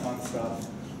that kind of fun stuff.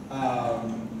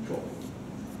 Cool.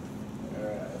 All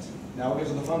right. Now we'll get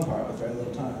to the fun part with very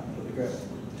little time. It'll be great.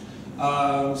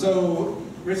 So,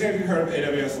 recently you've heard of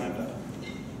AWS Lambda.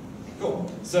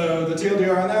 Cool. So the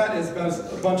TLDR on that is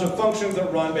a bunch of functions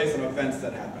that run based on events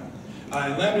that happen.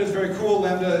 And Lambda is very cool.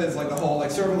 Lambda is like the whole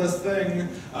like serverless thing.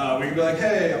 We can be like,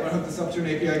 hey, I'm going to hook this up to an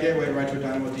API gateway and write to a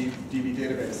DynamoDB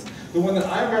database. The one that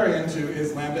I'm very into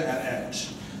is Lambda at Edge.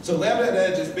 So Lambda at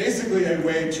Edge is basically a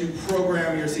way to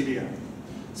program your CDN.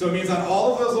 So it means on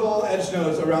all of those little edge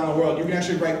nodes around the world, you can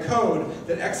actually write code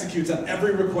that executes on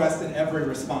every request and every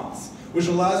response, which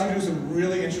allows you to do some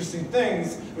really interesting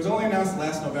things. It was only announced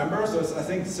last November, so it's, I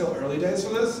think, still early days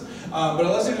for this, but it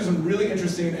allows you to do some really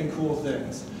interesting and cool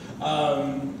things.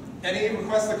 Any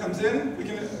request that comes in, we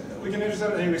can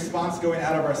intercept. Any response going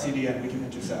out of our CDN, we can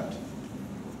intercept.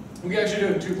 We can actually do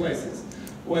it in two places.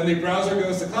 When the browser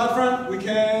goes to CloudFront, we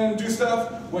can do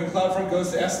stuff. When CloudFront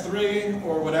goes to S3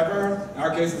 or whatever, in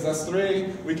our case it's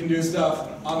S3, we can do stuff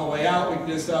on the way out, we can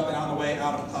do stuff, and on the way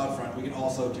out of CloudFront, we can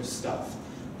also do stuff.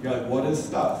 You're like, what is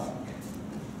stuff?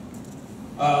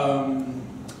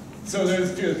 So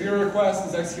there's viewer request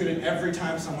is executed every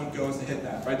time someone goes to hit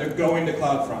that, right? They're going to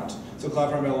CloudFront. So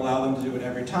CloudFront will allow them to do it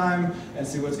every time and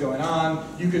see what's going on.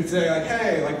 You could say like,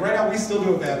 hey, like right now we still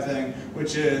do a bad thing,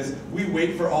 which is we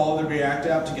wait for all of the React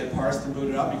app to get parsed and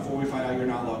booted up before we find out you're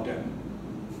not logged in.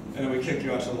 And then we kick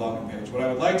you out to the login page. What I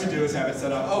would like to do is have it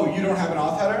set up, oh, you don't have an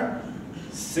auth header?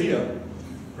 See ya.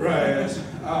 Right.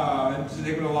 And to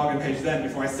take them to the login page then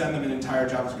before I send them an entire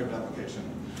JavaScript application.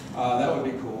 That would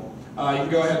be cool. You can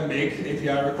go ahead and make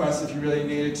API requests if you really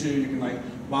needed to. You can like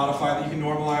modify that. You can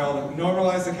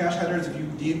normalize the cache headers if you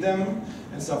need them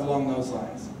and stuff along those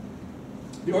lines.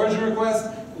 The origin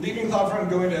request, leaving CloudFront and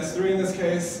going to S3 in this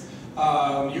case.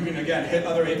 You can again hit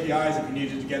other APIs if you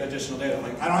needed to get additional data.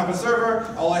 Like I don't have a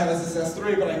server, all I have is this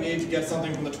S3, but I need to get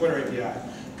something from the Twitter API.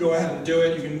 Go ahead and do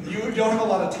it. You don't have a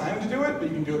lot of time to do it, but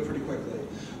you can do it pretty quickly.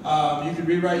 You can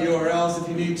rewrite URLs if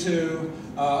you need to.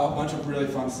 A bunch of really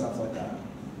fun stuff like that.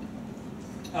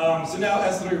 So now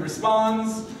S3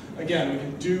 responds. Again, we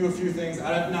can do a few things.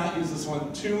 I have not used this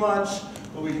one too much,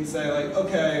 but we can say like,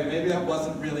 okay, maybe that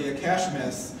wasn't really a cache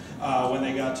miss when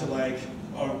they got to like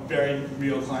a very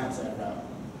real client-side route.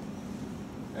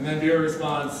 And then viewer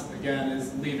response, again,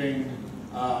 is leaving,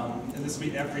 and this will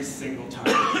be every single time.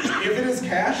 If it is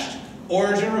cached,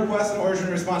 origin request and origin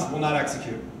response will not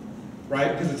execute,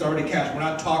 right? Because it's already cached. We're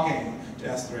not talking to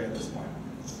S3 at this point.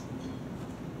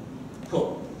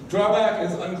 Cool. Drawback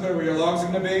is unclear where your logs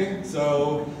are going to be.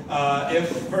 So if,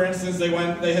 for instance, they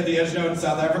hit the edge node in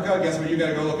South Africa, guess what? You got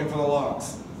to go looking for the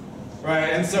logs,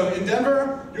 right? And so in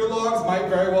Denver, your logs might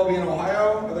very well be in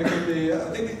Ohio. Or they could be. I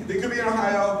think they could be in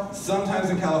Ohio. Sometimes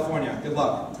in California. Good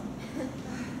luck.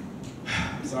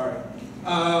 Sorry.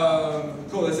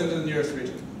 Cool. They sent it to the nearest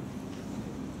region.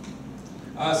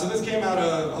 So this came out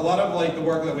of a lot of like the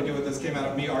work that we do with this came out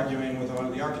of me arguing with one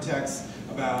of the architects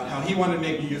about how he wanted to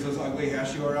make me use those ugly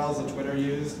hash URLs that Twitter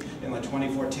used in like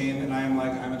 2014, and I am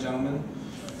like, I'm a gentleman.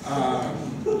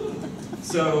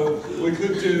 So what we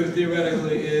could do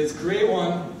theoretically is create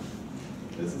one.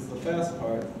 This is the fast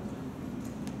part.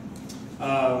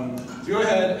 So go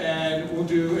ahead and we'll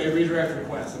do a redirect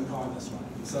request. I'm calling this one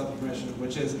self-permission,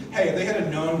 which is, hey, they had a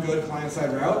known good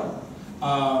client-side route.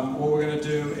 What we're going to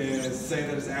do is say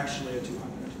that it's actually a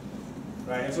 200.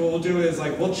 Right? And so what we'll do is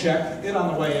like we'll check it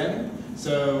on the way in.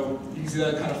 So you can see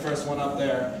that kind of first one up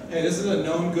there. Hey, this is a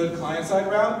known good client-side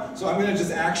route, so I'm going to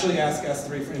just actually ask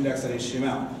S3 for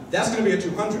index.html. That's going to be a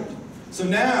 200. So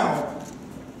now,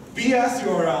 BS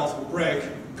URLs will break,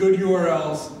 good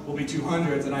URLs will be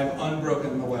 200s, and I've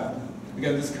unbroken the web.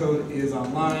 Again, this code is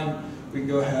online. We can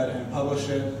go ahead and publish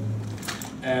it,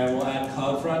 and we'll add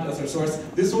CloudFront as our source.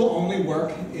 This will only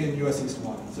work in US East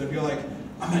 1. So if you're like,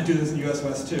 I'm going to do this in US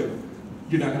West 2,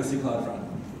 you're not going to see CloudFront.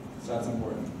 So that's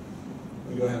important.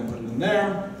 We go ahead and put it in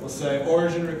there. We'll say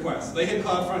origin request. They hit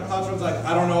CloudFront. CloudFront's like,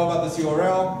 I don't know about this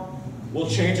URL. We'll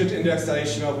change it to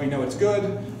index.html if we know it's good.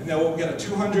 And then we'll get a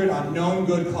 200 on known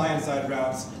good client-side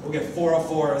routes. We'll get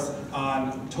 404s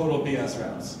on total BS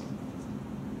routes.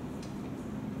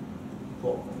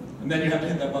 Cool. And then you have to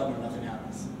hit that button or nothing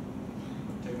happens.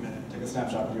 Take a minute. Take a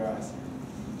snapshot with your eyes.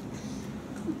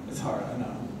 It's hard, I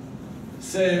know.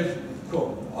 Save.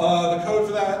 Cool. The code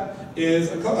for that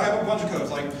is, I have a bunch of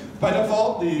codes. Like by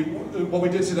default, what we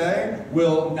did today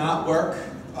will not work.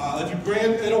 If you bring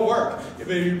it, it'll work. If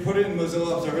you put it in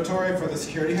Mozilla Observatory for the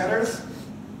security headers,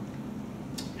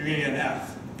 you're going to get an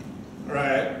F.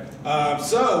 Right?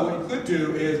 So what you could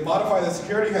do is modify the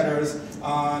security headers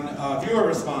on viewer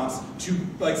response to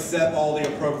like set all the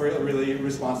appropriate, really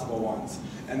responsible ones,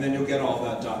 and then you'll get all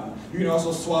that done. You can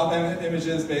also swap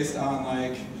images based on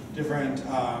like different.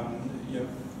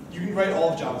 You can write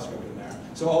all of JavaScript in there.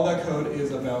 So all that code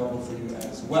is available for you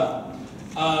as well.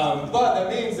 But that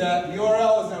means that the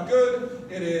URL is now good,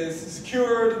 it is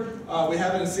secured, we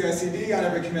have it in CI/CD on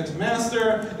every commit to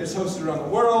master, it's hosted around the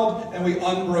world, and we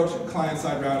unbroke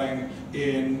client-side routing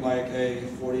in like a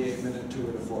 48-minute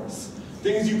tour de force.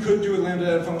 Things you could do with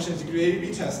lambda functions, you could do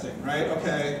A/B testing, right?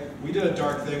 Okay, we did a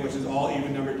dark thing, which is all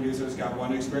even-numbered users got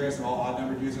one experience, and all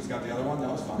odd-numbered users got the other one. That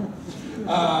was fun.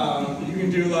 You can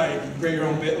do like create your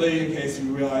own Bitly in case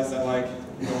you realize that like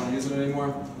you don't want to use it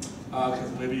anymore.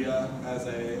 Because Libya as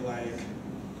a like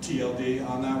TLD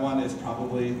on that one is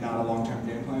probably not a long-term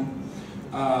game plan.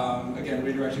 Again,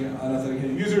 redirecting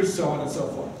unauthenticated users, so on and so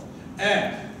forth.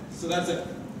 And so that's it.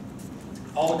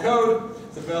 All the code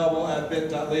is available at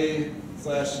bit.ly/AWS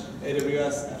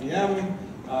FEM.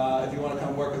 If you want to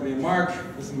come work with me and Mark,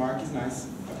 this is Mark, he's nice,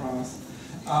 I promise.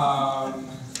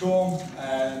 Cool,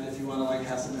 and if you want to like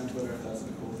have some on Twitter, that's a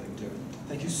cool thing too.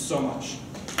 Thank you so much.